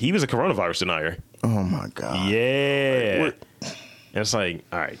real. He was a coronavirus denier. Oh my god. Yeah. And it's like,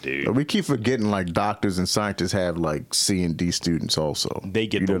 all right, dude. We keep forgetting like doctors and scientists have like C and D students also. They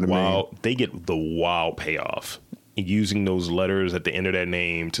get They get the wild payoff. Using those letters at the end of their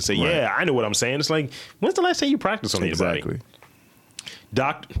name to say, right. Yeah, I know what I'm saying. It's like, when's the last time you practiced on anybody?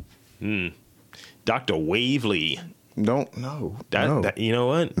 Exactly. Dr. Wavely. No. You know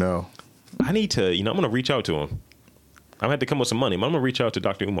what? No. I need to, I'm going to reach out to him. I'm going to have to come with some money. I'm going to reach out to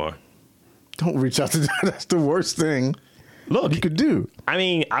Dr. Umar. Don't reach out to that. That's the worst thing. Look, you could do. I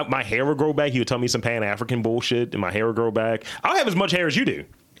mean, my hair will grow back. He would tell me some Pan-African bullshit, and my hair will grow back. I'll have as much hair as you do.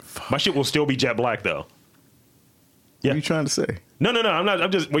 My shit will still be jet black, though. Yeah. What are you trying to say? No. I'm not. I'm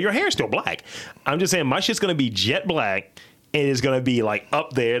just. Well, your hair is still black. I'm just saying my shit's gonna be jet black, and it's gonna be like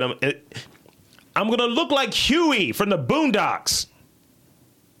up there. And I'm gonna look like Huey from the Boondocks.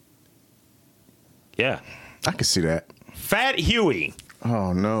 Yeah, I can see that. Fat Huey.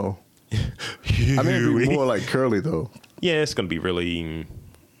 Oh no. Huey. I mean, it'd be more like curly though. Yeah, it's gonna be really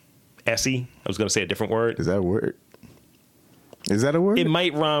essy. I was gonna say a different word. Is that a word? Is that a word? It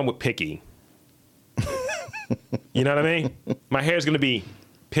might rhyme with picky. You know what I mean? My hair's gonna be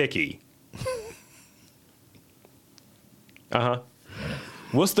picky.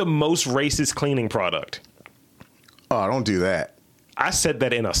 What's the most racist cleaning product? Oh, don't do that. I said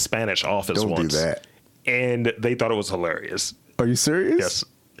that in a Spanish office once. Don't do that. And they thought it was hilarious. Are you serious?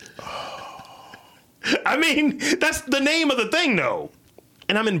 Yes. I mean, that's the name of the thing, though.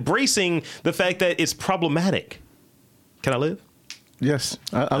 And I'm embracing the fact that it's problematic. Can I live? Yes.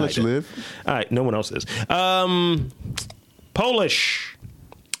 I'll let you live. All right. No one else is. Polish.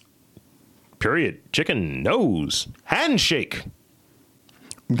 Period. Chicken nose. Handshake.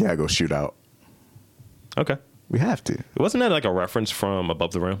 We gotta go shoot out. Okay. We have to. Wasn't that like a reference from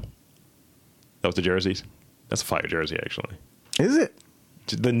Above the Rim? That was the jerseys. That's a fire jersey, actually. Is it?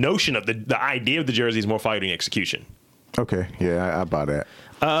 The notion of the idea of the jersey is more fire than execution. Okay. Yeah, I buy that.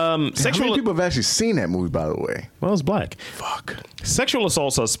 How many people have actually seen that movie, by the way? Well, it's black. Fuck. Sexual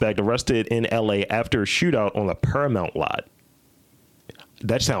assault suspect arrested in L.A. after a shootout on the Paramount lot.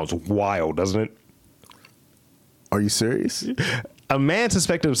 That sounds wild, doesn't it? Are you serious? A man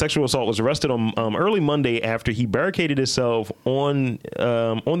suspected of sexual assault was arrested on early Monday after he barricaded himself on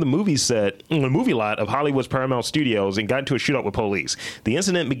the movie lot of Hollywood's Paramount Studios and got into a shootout with police. The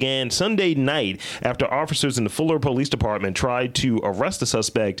incident began Sunday night after officers in the Fuller Police Department tried to arrest the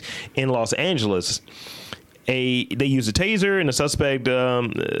suspect in Los Angeles. They used a taser and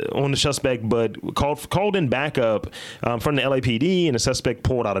the suspect but called in backup from the LAPD, and the suspect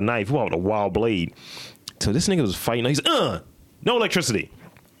pulled out a knife, a wild blade. So this nigga was fighting. He's no electricity.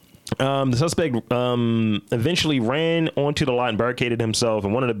 The suspect eventually ran onto the lot and barricaded himself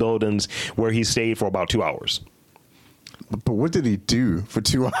in one of the buildings where he stayed for about 2 hours. But what did he do for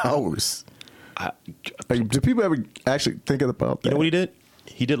 2 hours? Do people ever actually think about that? You know what he did?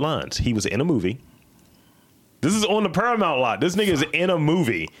 He did lines. He was in a movie. This is on the Paramount lot. This nigga is in a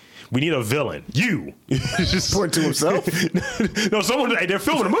movie. We need a villain. You. Just point to himself? No, they're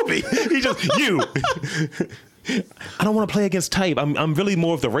filming a movie. He just, you. I don't want to play against type. I'm really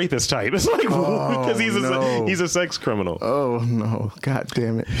more of the rapist type. It's like, because he's a sex criminal. Oh, no. God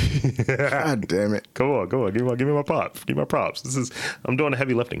damn it. God damn it. Come on. Give me my props. Give me my props. I'm doing the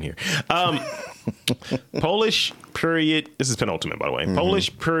heavy lifting here. Polish period. This is penultimate, by the way. Mm-hmm.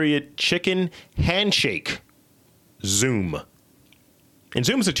 Polish period chicken handshake. Zoom. And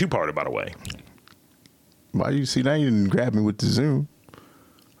Zoom is a two-parter, by the way. Why do you see now? You didn't grab me with the Zoom.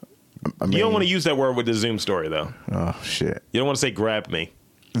 I mean, you don't want to use that word with the Zoom story, though. Oh, shit. You don't want to say grab me.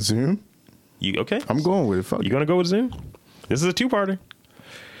 Zoom? You okay? I'm going with it. Fuck. You going to go with Zoom? This is a two-parter.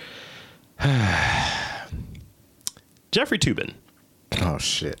 Jeffrey Toobin. Oh,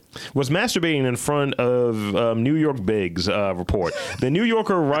 shit. Was masturbating in front of New York Big's report. The New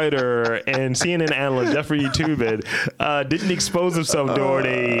Yorker writer and CNN analyst Jeffrey Toobin didn't expose himself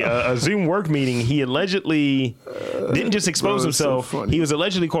during a Zoom work meeting. He allegedly didn't just expose himself. So he was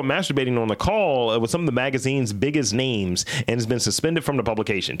allegedly caught masturbating on the call with some of the magazine's biggest names and has been suspended from the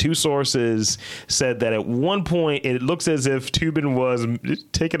publication. Two sources said that at one point it looks as if Toobin was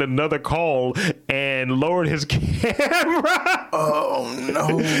taking another call and lowered his camera. Oh, no,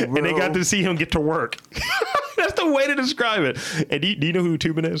 bro. And they got to see him get to work. That's the way to describe it. And do you know who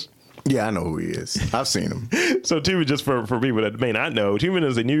Toobin is? Yeah, I know who he is. I've seen him. So Toobin, just for people that may not know, Toobin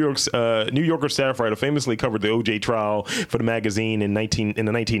is a New Yorker staff writer, famously covered the OJ trial for the magazine in the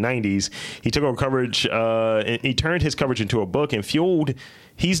 1990s. He took over coverage, and he turned his coverage into a book and fueled.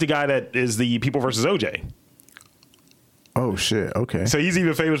 He's the guy that is the People versus OJ. Oh shit! Okay. So he's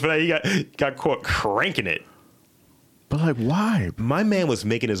even famous for that. He got caught cranking it. But like, why? My man was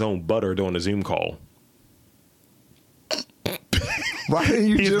making his own butter during the Zoom call. Why didn't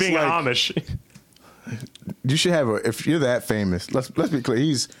you He's just being Amish? You should have if you're that famous. Let's be clear.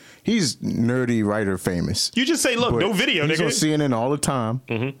 He's nerdy writer famous. You just say, look, no video, he's nigga. He's on CNN all the time.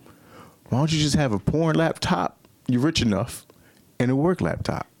 Mm-hmm. Why don't you just have a porn laptop? You're rich enough, and a work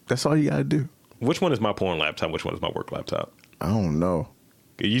laptop. That's all you gotta do. Which one is my porn laptop? Which one is my work laptop? I don't know.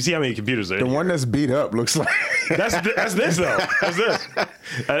 You see how many computers there? The one that's beat up looks like that's this though. That's this.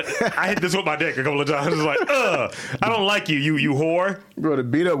 I hit this with my dick a couple of times. It's like, I don't like you, you whore. Bro, the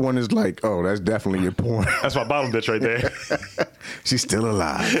beat up one is like, oh, that's definitely your porn. That's my bottom bitch right there. She's still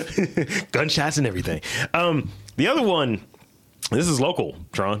alive. Gunshots and everything. The other one, this is local,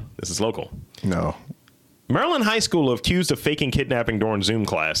 Tron. This is local. No. Maryland high school accused of faking kidnapping during Zoom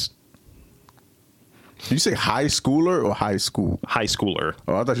class. Did you say high schooler or high school? High schooler.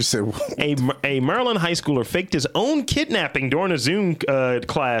 Oh, I thought you said... A Maryland high schooler faked his own kidnapping during a Zoom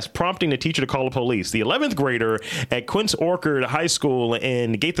class, prompting the teacher to call the police. The 11th grader at Quince Orchard High School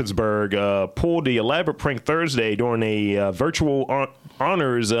in Gaithersburg pulled the elaborate prank Thursday during a virtual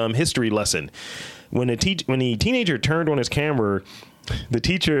honors history lesson. When the teenager turned on his camera, the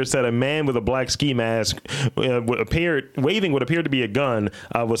teacher said a man with a black ski mask waving what appeared to be a gun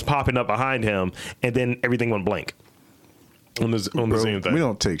was popping up behind him, and then everything went blank on the Zoom thing. We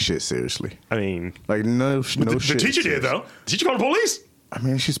don't take shit seriously. I mean, like no shit. The teacher did though. The teacher called the police. I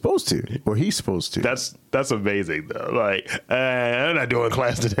mean, she's supposed to, or he's supposed to. That's amazing though. Like, I'm not doing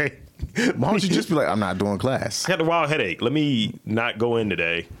class today. Why don't you just be like, I'm not doing class? I had a wild headache. Let me not go in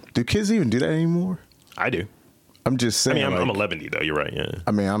today. Do kids even do that anymore? I do. I'm just saying. I mean, I'm 11 though. You're right. Yeah.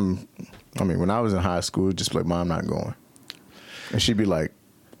 I mean, when I was in high school, just like, Mom, I'm not going, and she'd be like,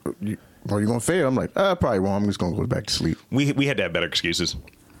 "Are you gonna fail?" I'm like, "I probably won't. I'm just gonna go back to sleep." We had to have better excuses.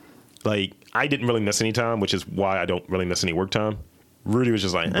 Like, I didn't really miss any time, which is why I don't really miss any work time. Rudy was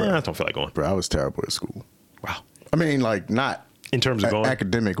just like, I don't feel like going. Bro, I was terrible at school. Wow. I mean, like, not in terms of going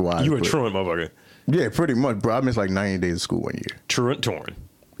academic wise. You were a truant motherfucker. Yeah, pretty much, bro. I missed like 90 days of school one year. Truant torn.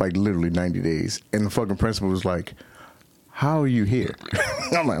 Like literally 90 days. And the fucking principal was like, how are you here?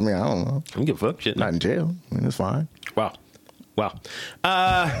 I'm like, man, I don't know. You give a fuck. Shit. Not in jail. I mean, it's fine. Wow.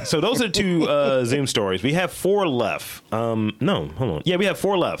 So those are two Zoom stories. We have 4 left. No, hold on. Yeah, we have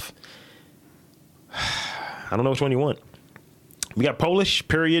 4 left. I don't know which one you want. We got Polish,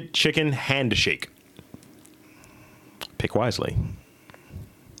 period, chicken, handshake. Pick wisely.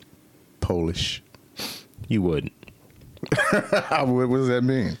 Polish. You would. What does that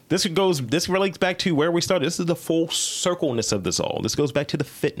mean? This relates back to where we started. This is the full circleness of this all. This goes back to the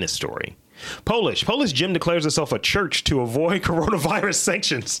fitness story. Polish gym declares itself a church to avoid coronavirus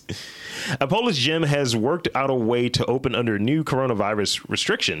sanctions. A Polish gym has worked out a way to open under new coronavirus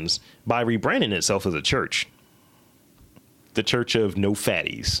restrictions by rebranding itself as a church. The Church of No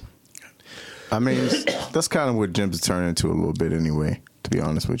Fatties. I mean, that's kind of what gyms turn into a little bit anyway, to be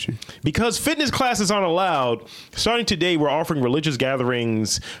honest with you. Because fitness classes aren't allowed, starting today, we're offering religious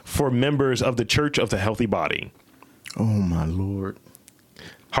gatherings for members of the Church of the Healthy Body. Oh, my Lord.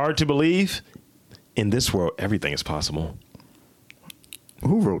 Hard to believe? In this world, everything is possible.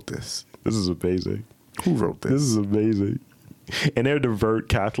 Who wrote this? This is amazing. Who wrote this? This is amazing. And they're divert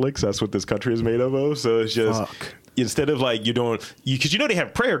Catholics. That's what this country is made of. So it's just, instead of like you're doing, because you know they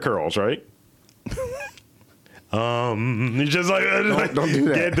have prayer curls, right? You just like don't do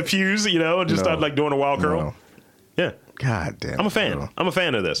that. Get the pews, and just start like doing a wild curl. No. Yeah. God damn. I'm a fan. Bro. I'm a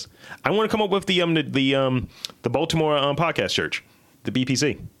fan of this. I want to come up with the Baltimore podcast church, the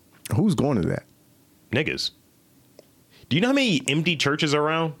BPC. Who's going to that? Niggas. Do you know how many empty churches are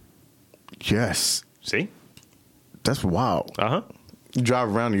around? Yes. See? That's wild. Uh-huh. You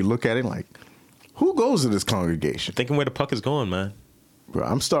drive around and you look at it like, who goes to this congregation? Thinking where the puck is going, man. Bro,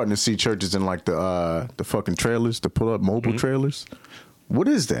 I'm starting to see churches in like the fucking trailers, the pull-up mobile trailers. What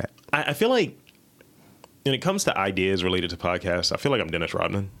is that? I feel like when it comes to ideas related to podcasts, I feel like I'm Dennis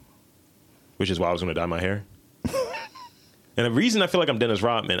Rodman, which is why I was going to dye my hair. And the reason I feel like I'm Dennis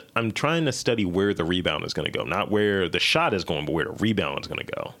Rodman, I'm trying to study where the rebound is going to go. Not where the shot is going, but where the rebound is going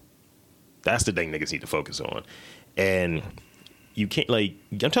to go. That's the thing niggas need to focus on. And you can't, like,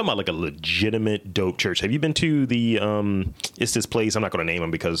 I'm talking about like a legitimate dope church. Have you been to the, it's this place, I'm not going to name them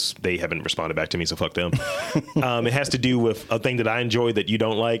because they haven't responded back to me, so fuck them. It has to do with a thing that I enjoy that you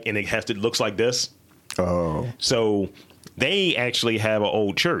don't like, and it looks like this. Oh. So they actually have an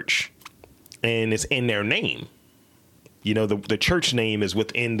old church, and it's in their name. The church name is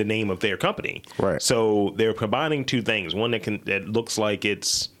within the name of their company. Right. So they're combining two things. One that looks like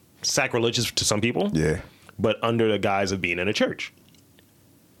it's sacrilegious to some people. Yeah. But under the guise of being in a church.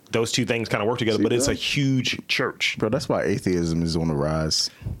 Those two things kind of work together, but it's a huge church. Bro, that's why atheism is on the rise.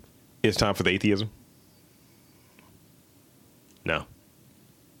 It's time for the atheism? No.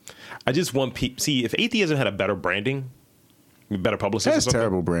 I just want people... See, if atheism had a better branding, better publicity... That's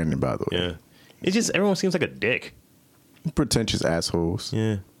terrible branding, by the way. Yeah. It's just, everyone seems like a dick. Pretentious assholes.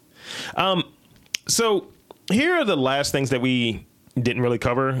 Yeah. So, here are the last things that we didn't really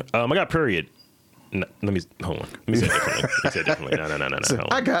cover. I got period. No, let me hold on. Let me say it differently. Let me say it differently. No. So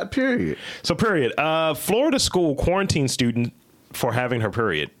I got period. So period. Florida school quarantine student for having her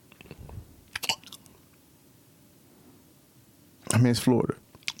period. I mean, it's Florida.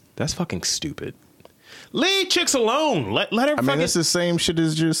 That's fucking stupid. Leave chicks alone. Let her. I mean, it's the same shit.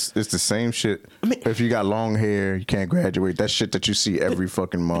 It's the same shit. I mean, if you got long hair, you can't graduate. That shit that you see every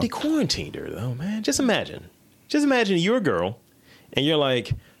fucking month. They quarantined her though, man. Just imagine you're a girl, and you're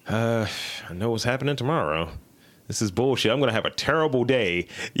like, I know what's happening tomorrow. This is bullshit. I'm going to have a terrible day.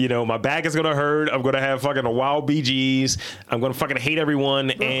 You know, my back is going to hurt. I'm going to have fucking a wild BGs. I'm going to fucking hate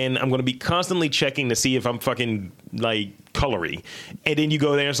everyone. And I'm going to be constantly checking to see if I'm fucking like colory. And then you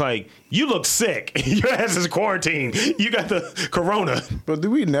go there and it's like, you look sick. Your ass is quarantined. You got the corona. But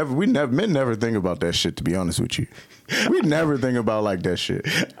men never think about that shit, to be honest with you. We never think about like that shit.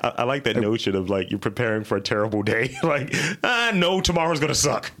 I like that notion of like, you're preparing for a terrible day. Like, I know tomorrow's going to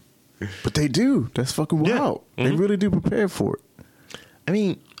suck. But they do. That's fucking wild. Yeah. They really do prepare for it. I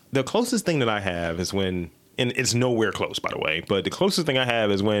mean, the closest thing that I have is when, and it's nowhere close, by the way, but the closest thing I have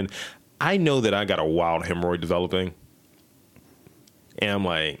is when I know that I got a wild hemorrhoid developing. And I'm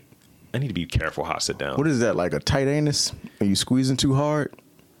like, I need to be careful how I sit down. What is that, like a tight anus? Are you squeezing too hard?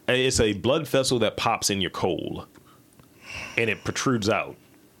 It's a blood vessel that pops in your colon. And it protrudes out.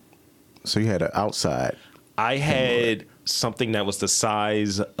 So you had an outside. I had something that was the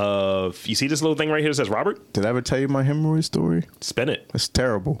size of, you see this little thing right here that says Robert? Did I ever tell you my hemorrhoid story? Spin it. It's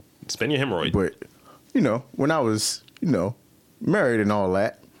terrible. Spin your hemorrhoid. But, when I was, married and all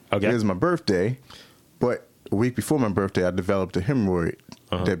that, it was my birthday. But a week before my birthday, I developed a hemorrhoid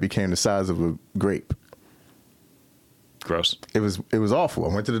that became the size of a grape. Gross. It was awful.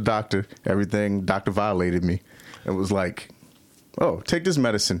 I went to the doctor, everything. Doctor violated me. It was like, oh, take this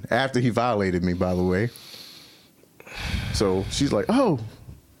medicine. After he violated me, by the way. So she's like, oh,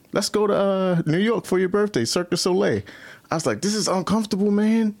 let's go to New York for your birthday, Cirque du Soleil. I was like, this is uncomfortable,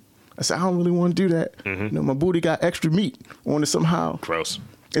 man. I said, I don't really want to do that. Mm-hmm. My booty got extra meat on it somehow. Gross.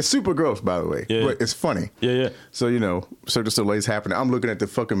 It's super gross, by the way, but it's funny. Yeah. So, Cirque du Soleil's happening. I'm looking at the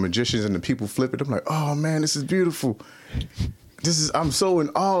fucking magicians and the people flipping. I'm like, oh, man, this is beautiful. I'm so in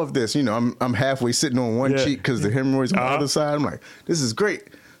awe of this. I'm halfway sitting on one cheek because the hemorrhoids on the other side. I'm like, this is great.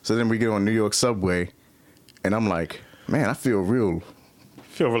 So then we get on New York subway. And I'm like, man, I feel really good.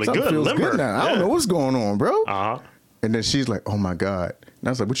 Feels limber. Good now. I don't know what's going on, bro. And then she's like, oh my God. And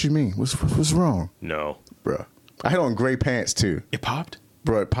I was like, what you mean? What's wrong? No. Bro. I had on gray pants too. It popped?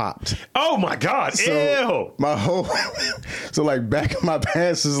 Bro, it popped. Oh my God. So ew. My whole, so like back of my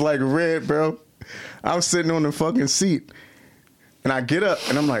pants is like red, bro. I'm sitting on the fucking seat. And I get up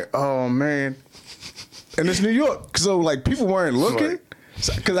and I'm like, oh man. And it's New York. So like people weren't looking.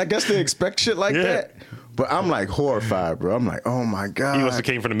 Because I guess they expect shit like that. But I'm like horrified, bro. I'm like, oh my God. You must have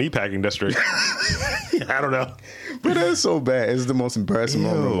came from the meatpacking district. I don't know. But that's so bad. It's the most embarrassing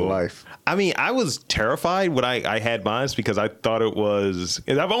moment of my life. I mean, I was terrified when I had mine because I thought it was,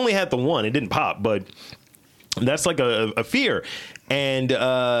 I've only had the one. It didn't pop, but that's like a fear. And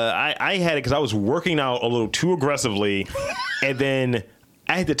I had it because I was working out a little too aggressively. And then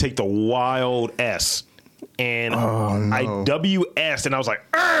I had to take the wild S. And I WS and I was like,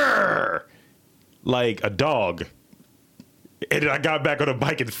 argh! Like a dog. And then I got back on the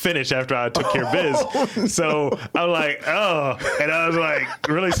bike and finished after I took care of biz. So I was like, oh. And I was like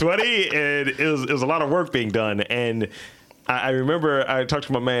really sweaty. And it was a lot of work being done. And I remember I talked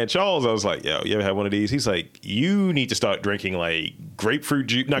to my man Charles. I was like, yo, you ever had one of these? He's like, you need to start drinking like grapefruit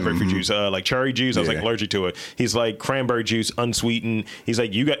juice, not grapefruit juice, like cherry juice. I was like allergic to it. He's like cranberry juice, unsweetened. He's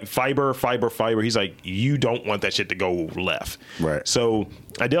like, you got fiber. He's like, you don't want that shit to go left. Right. So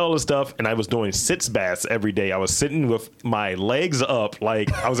I did all this stuff and I was doing sitz baths every day. I was sitting with my legs up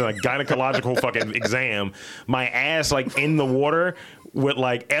like I was in a gynecological fucking exam, my ass like in the water with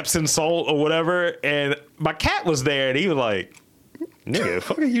like Epsom salt or whatever, and my cat was there, and he was like, "Nigga, the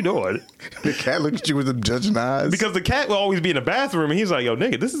fuck are you doing?" The cat looked at you with them judging eyes because the cat will always be in the bathroom, and he's like, "Yo,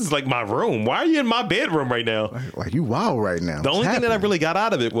 nigga, this is like my room. Why are you in my bedroom right now?" Like you wild right now. The only thing that I really got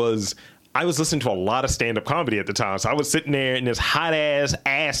out of it was I was listening to a lot of stand-up comedy at the time, so I was sitting there in this hot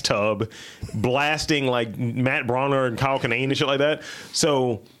ass tub, blasting like Matt Bronner and Kyle Kinane and shit like that.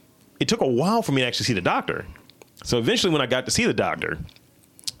 So it took a while for me to actually see the doctor. So eventually when I got to see the doctor,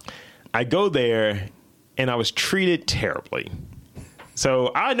 I go there and I was treated terribly.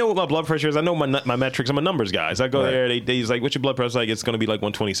 So I know what my blood pressure is. I know my metrics. I'm a numbers guy. So I go there. He's like, what's your blood pressure like? It's going to be like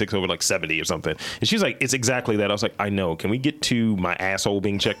 126 over like 70 or something. And she's like, it's exactly that. I was like, I know. Can we get to my asshole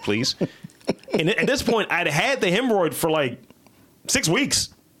being checked, please? And at this point, I'd had the hemorrhoid for like 6 weeks.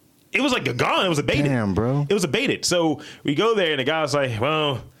 It was like gone. It was abated. Damn, bro. It was abated. So we go there and the guy's like,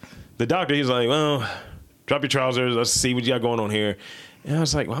 well, the doctor, he's like, well, drop your trousers. Let's see what you got going on here. And I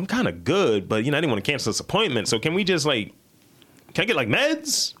was like, well, I'm kind of good, but, you know, I didn't want to cancel this appointment. So can we just, like, can I get, like,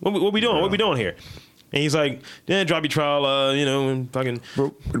 meds? What we doing? What we doing here? And he's like, yeah, drop your trowel, you know, and fucking. Bro,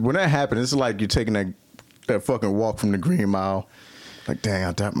 when that happens, it's like you're taking that fucking walk from the Green Mile. Like, dang,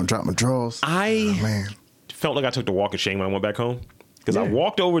 I dropped my drawers. Man. Felt like I took the walk of shame when I went back home. Because I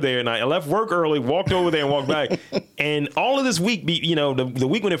walked over there and I left work early, walked over there and walked back. And all of this week, you know, the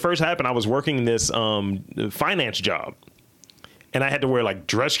week when it first happened, I was working this finance job. And I had to wear like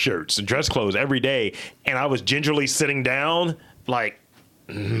dress shirts and dress clothes every day. And I was gingerly sitting down like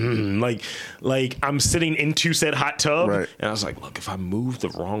I'm sitting into said hot tub. Right. And I was like, look, if I move the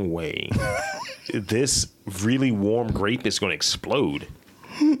wrong way, this really warm grape is going to explode.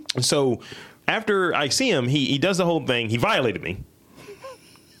 And so after I see him, he does the whole thing. He violated me.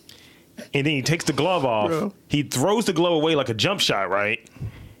 And then he takes the glove off. Bro. He throws the glove away like a jump shot, right?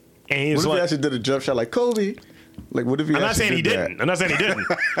 And he's what if he actually did a jump shot like Kobe? Like, what if he? I'm not saying he didn't. I'm not saying he didn't.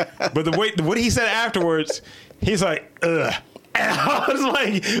 But what he said afterwards, he's like, ugh. And I was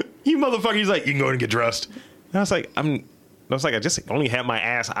like, you motherfucker. He's like, you can go and get dressed. And I was like, I just only had my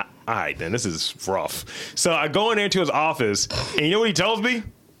ass. All right, then this is rough. So I go in there to his office, and you know what he tells me?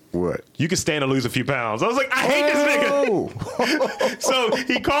 What? You can stand to lose a few pounds. I was like, I hate this nigga. So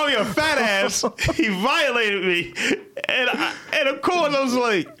he called me a fat ass. He violated me. And of course I was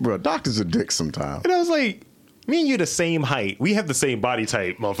like, bro, doctors are dicks sometimes. And I was like, me and you the same height. We have the same body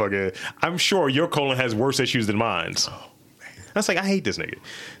type, motherfucker. I'm sure your colon has worse issues than mine. I was like, I hate this nigga.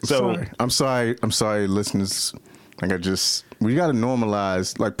 I'm sorry, listeners. Like we got to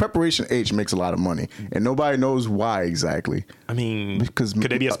normalize, like Preparation H makes a lot of money and nobody knows why exactly. I mean, because could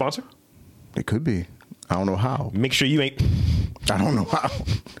they be a sponsor? It could be. I don't know how. Make sure you ain't. I don't know how.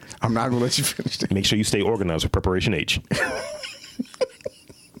 I'm not going to let you finish that. Make sure you stay organized with Preparation H.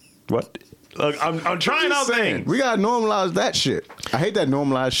 What? Look, I'm trying out things. We got to normalize that shit. I hate that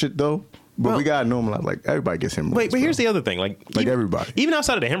normalized shit though. But we gotta normalize, like everybody gets hemorrhoids. But here's the other thing, like everybody, even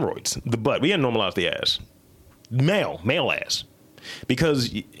outside of the hemorrhoids, the butt, we gotta normalize the ass, male ass,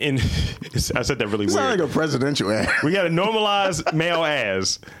 because I said that really weird. It's not like a presidential ass. We gotta normalize male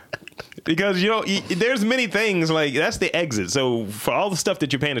ass. Because, you know, there's many things, like, that's the exit. So for all the stuff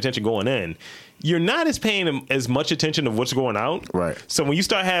that you're paying attention going in, you're not paying as much attention to what's going out. Right. So when you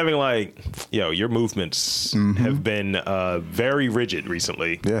start having, like, your movements have been very rigid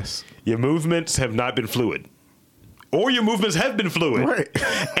recently. Yes. Your movements have not been fluid. Or your movements have been fluid. Right.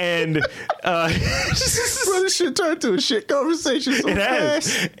 And bro, this shit turned to a shit conversation so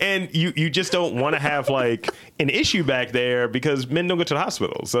fast. Has. And you just don't want to have like an issue back there because men don't go to the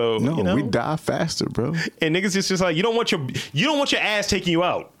hospital. So we die faster, bro. And niggas it's just like you don't want your ass taking you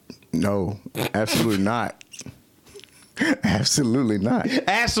out. No, absolutely not. Absolutely not.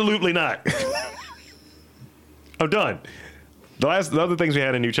 Absolutely not. I'm done. The other things we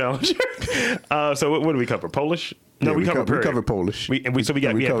had a new challenge. So what did we cover? Polish? No, we covered period. We covered Polish. We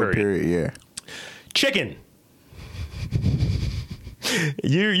covered period. Yeah. Chicken.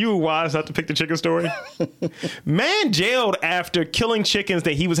 You were wise not to pick the chicken story. Man jailed after killing chickens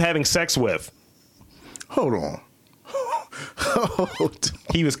that he was having sex with. Hold on.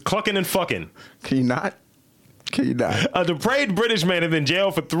 He was clucking and fucking. Can you not? A depraved British man had been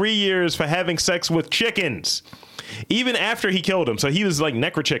jailed for 3 years for having sex with chickens, even after he killed them. So he was like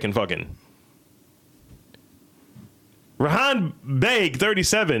necro chicken fucking. Rahan Beg,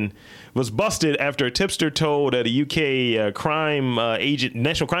 37, was busted after a tipster told a UK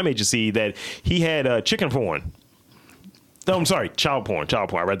National Crime Agency that he had chicken porn. Oh, I'm sorry, child porn.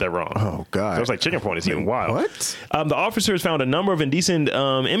 I read that wrong. Oh, God. So I was like, chicken porn is even wild. What? The officers found a number of indecent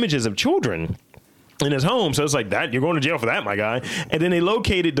images of children in his home. So it's like that. You're going to jail for that, my guy. And then they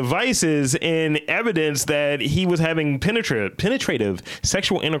located devices and evidence that he was having penetrative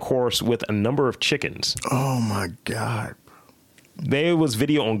sexual intercourse with a number of chickens. Oh, my God. There was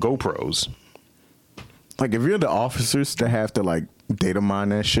video on GoPros. Like, if you're the officers that have to, like, data mine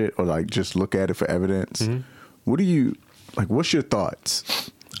that shit or, like, just look at it for evidence, what's your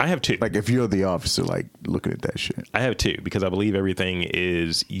thoughts? I have two. Like, if you're the officer, like, looking at that shit. I have two, because I believe everything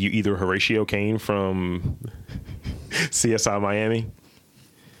is either Horatio Caine from CSI Miami.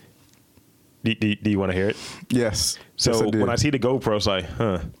 Do you want to hear it? Yes. So yes, when I see the GoPro, it's like,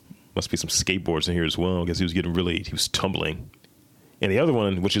 must be some skateboards in here as well. I guess he was tumbling. And the other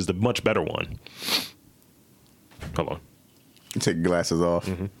one, which is the much better one. Hold on. You take your glasses off.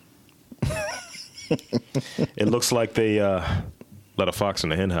 Mm-hmm. It looks like they let a fox in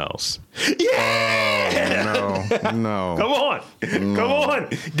the hen house. Yeah! no. Come on. No. Come on.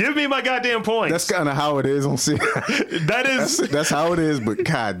 Give me my goddamn points. That's kind of how it is on That is. That's how it is, but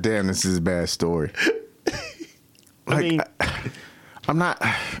god damn, this is a bad story. I'm not.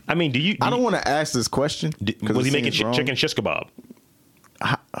 I mean, I don't want to ask this question. Was he making chicken shish kebab?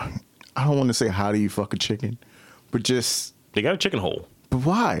 I don't want to say how do you fuck a chicken, but just they got a chicken hole. But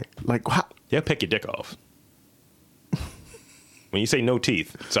why? Like, how? They'll pick your dick off. When you say no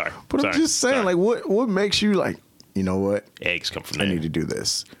teeth, sorry. But I'm just saying, like, what makes you like, you know what? Eggs come from there. I need to do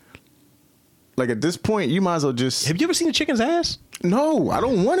this. Like, at this point, you might as well just. Have you ever seen a chicken's ass? No, I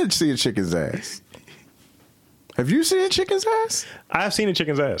don't want to see a chicken's ass. Have you seen a chicken's ass? I have seen a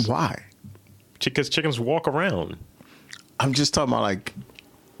chicken's ass. Why? Because chickens walk around. I'm just talking about like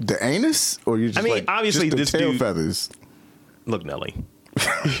the anus, or you just obviously just the this tail feathers. Look, Nelly.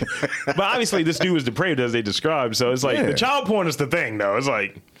 But obviously this dude was depraved as they described, so it's like the child porn is the thing though. It's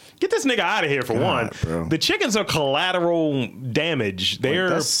like, get this nigga out of here for one. Bro. The chickens are collateral damage. They're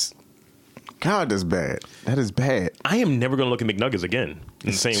that's bad. That is bad. I am never gonna look at McNuggets again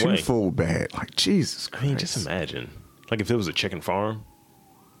in the same way. Twofold bad. Like Jesus Christ. I mean, just imagine. Like if it was a chicken farm.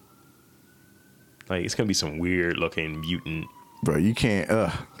 Like it's gonna be some weird looking mutant. Bro, you can't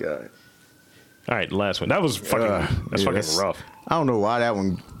God. All right, the last one. That was fucking that's rough. I don't know why that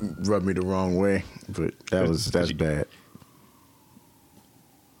one rubbed me the wrong way, but that's bad.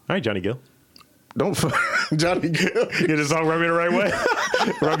 All right, Johnny Gill. Don't Johnny Gill. You just song rub me the right way.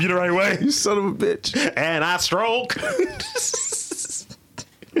 Rub you the right way. You son of a bitch. And I stroke.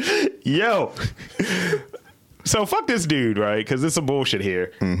 Yo. So fuck this dude, right? Because there's some bullshit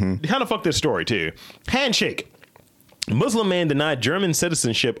here. Mm-hmm. How the fuck this story too? Handshake. Muslim man denied German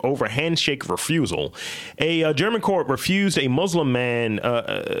citizenship over handshake refusal. A German court refused a Muslim man,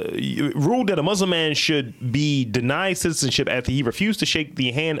 ruled that a Muslim man should be denied citizenship after he refused to shake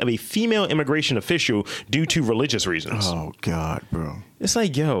the hand of a female immigration official due to religious reasons. Oh, God, bro. It's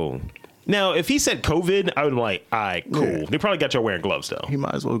like, yo. Now, if he said COVID, I would be like, all right, cool. Yeah. They probably got you wearing gloves, though. He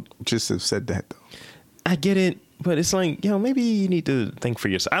might as well just have said that, though. I get it, but it's like, yo, maybe you need to think for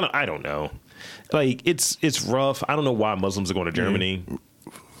yourself. I don't know. Like, it's rough. I don't know why Muslims are going to Germany.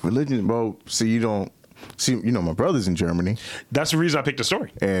 Religion, bro. See, you know, my brother's in Germany. That's the reason I picked the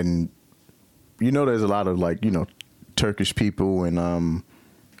story. And, you know, there's a lot of, like, you know, Turkish people and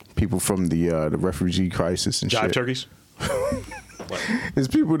people from the refugee crisis and Jive shit. turkeys? There's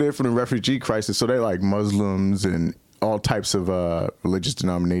people there from the refugee crisis, so they're like Muslims and all types of religious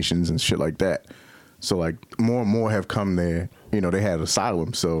denominations and shit like that. So, like, more and more have come there. You know, they had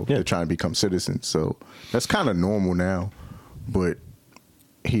asylum, so they're trying to become citizens. So that's kind of normal now. But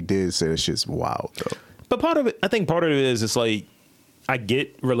he did say that shit's wild, though. But I think part of it is it's like, I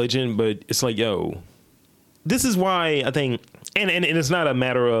get religion, but it's like, yo, this is why I think, and it's not a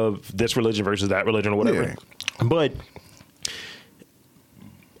matter of this religion versus that religion or whatever. Yeah. But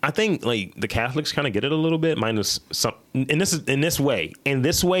I think like the Catholics kind of get it a little bit, minus some, and this is in this way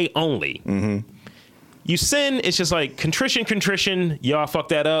only. Mm-hmm. You sin, it's just like contrition. Y'all fuck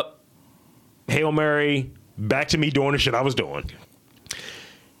that up. Hail Mary, back to me doing the shit I was doing.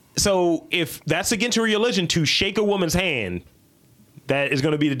 So if that's against your religion to shake a woman's hand, that is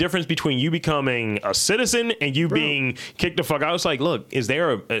going to be the difference between you becoming a citizen and you being kicked the fuck out. It's like, look, is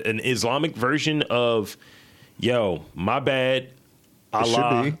there an Islamic version of, yo, my bad,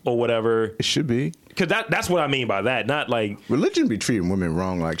 Allah or whatever? It should be. Because that's what I mean by that. Not like religion be treating women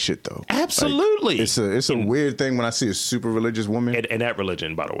wrong like shit though. Absolutely, like, it's a weird thing when I see a super religious woman. And that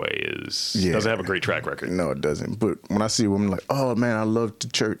religion, by the way, doesn't have a great track record. No, it doesn't. But when I see a woman like, oh man, I love the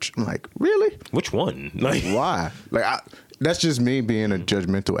church, I'm like, really? Which one? Like why? Like that's just me being a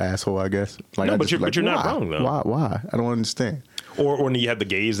judgmental asshole, I guess. Like, no, but you're not wrong though. Why? I don't understand. Or when you have the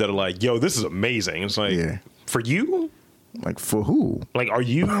gays that are like, yo, this is amazing. It's like, for you. Like, for who? Like, are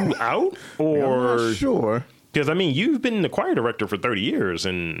you out? Or I'm not sure. Because, I mean, you've been the choir director for 30 years.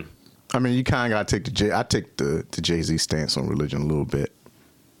 And I mean, you kind of got to take I take the Jay-Z stance on religion a little bit.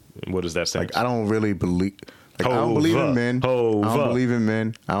 What is that stance? Like, I don't really believe... Like, I don't believe in men. I don't believe in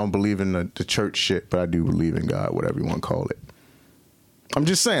men. I don't believe in the church shit, but I do believe in God, whatever you want to call it. I'm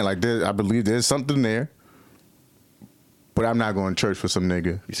just saying, like, I believe there's something there, but I'm not going to church for some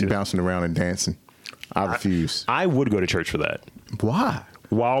nigga bouncing around and dancing. I refuse. I would go to church for that. Why?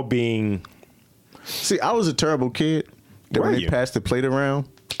 While being... See, I was a terrible kid. That when they passed the plate around,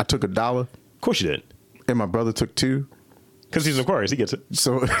 I took $1. Of course you did. And my brother took $2. Because he's Aquarius, he gets it.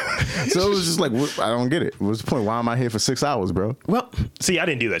 So it was just like, I don't get it. What's the point? Why am I here for 6 hours, bro? Well, see, I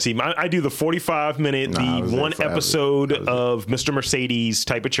didn't do that. See, I do the 45-minute, the one episode of Mr. Mercedes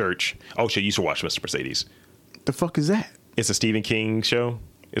type of church. Oh, shit, you used to watch Mr. Mercedes. The fuck is that? It's a Stephen King show.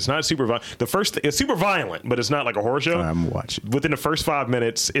 It's not super violent. It's super violent, but it's not like a horror show. I'm watching. Within the first 5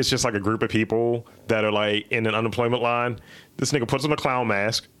 minutes, it's just like a group of people that are like in an unemployment line. This nigga puts on a clown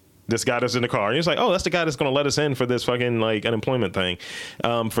mask. This guy that's in the car. And he's like, oh, that's the guy that's going to let us in for this fucking like unemployment thing,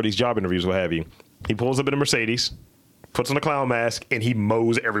 for these job interviews, what have you. He pulls up in a Mercedes, puts on a clown mask, and he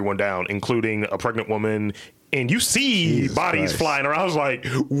mows everyone down, including a pregnant woman. And you see Jesus bodies Christ. Flying around. I was like,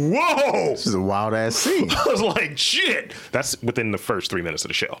 whoa. This is a wild ass scene. I was like, shit. That's within the first 3 minutes of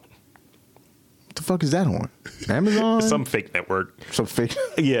the show. What the fuck is that on? Amazon? Some fake network. Some fake?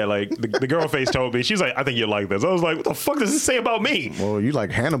 Yeah, like the girl face told me. She's like, I think you'll like this. I was like, what the fuck does this say about me? Well, you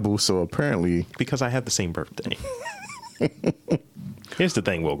like Hannibal, so apparently. Because I have the same birthday. Here's the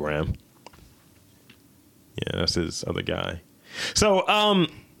thing, Will Graham. Yeah, that's his other guy. So,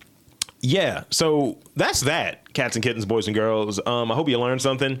 yeah, so that's that, cats and kittens, boys and girls. I hope you learned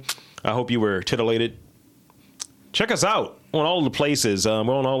something. I hope you were titillated. Check us out on all the places. We're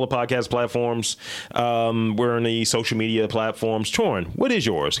on all the podcast platforms. We're on the social media platforms. Torn, what is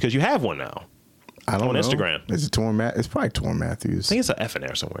yours? Because you have one now. I don't know. On Instagram. Is it Torn Matthews? It's probably Torn Matthews. I think it's an F in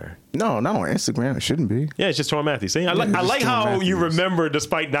there somewhere. No, not on Instagram. It shouldn't be. Yeah, it's just Torn Matthews. See, I like how Matthews. You remember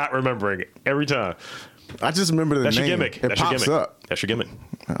despite not remembering it every time. I just remember the name. That's your gimmick. It pops up. That's your gimmick.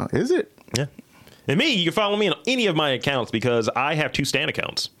 Is it? Yeah. And me, you can follow me on any of my accounts because I have 2 Stan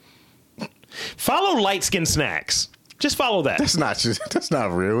accounts. Follow Light Skin Snacks. Just follow that. That's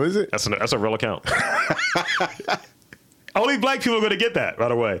not real, is it? That's a real account. Only black people are going to get that, by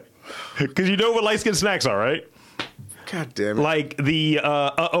the way. Because you know what light skin snacks are, right? God damn it. Like the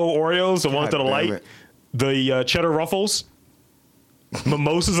Oreos, the ones that are light. The cheddar ruffles.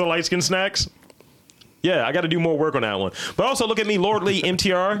 Mimosas are light skin snacks. Yeah, I got to do more work on that one. But also look at me, Lord Lee,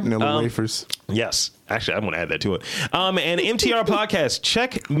 MTR. Vanilla wafers. Yes. Actually, I'm going to add that to it. And MTR Podcast,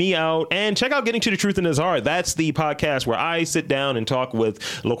 check me out and check out Getting to the Truth in His Heart. That's the podcast where I sit down and talk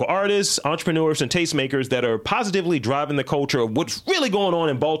with local artists, entrepreneurs, and tastemakers that are positively driving the culture of what's really going on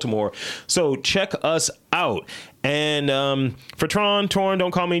in Baltimore. So check us out. And for Torn,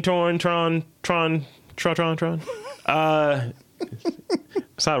 don't call me Torn.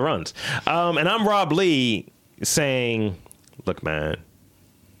 That's how it runs. And I'm Rob Lee saying, look, man,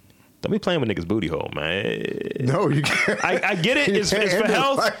 don't be playing with niggas' booty hole, man. No, you can't. I get it. It's for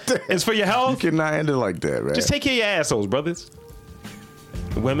health. Like it's for your health. You cannot end it like that, man. Just take care of your assholes, brothers.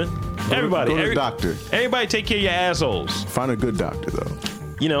 Women. Everybody. Go to the doctor. Everybody take care of your assholes. Find a good doctor, though.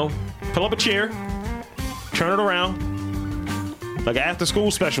 You know, pull up a chair, turn it around, like an after-school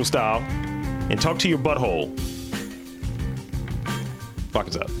special style, and talk to your butthole. Fuck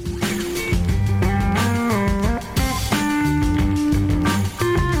us up.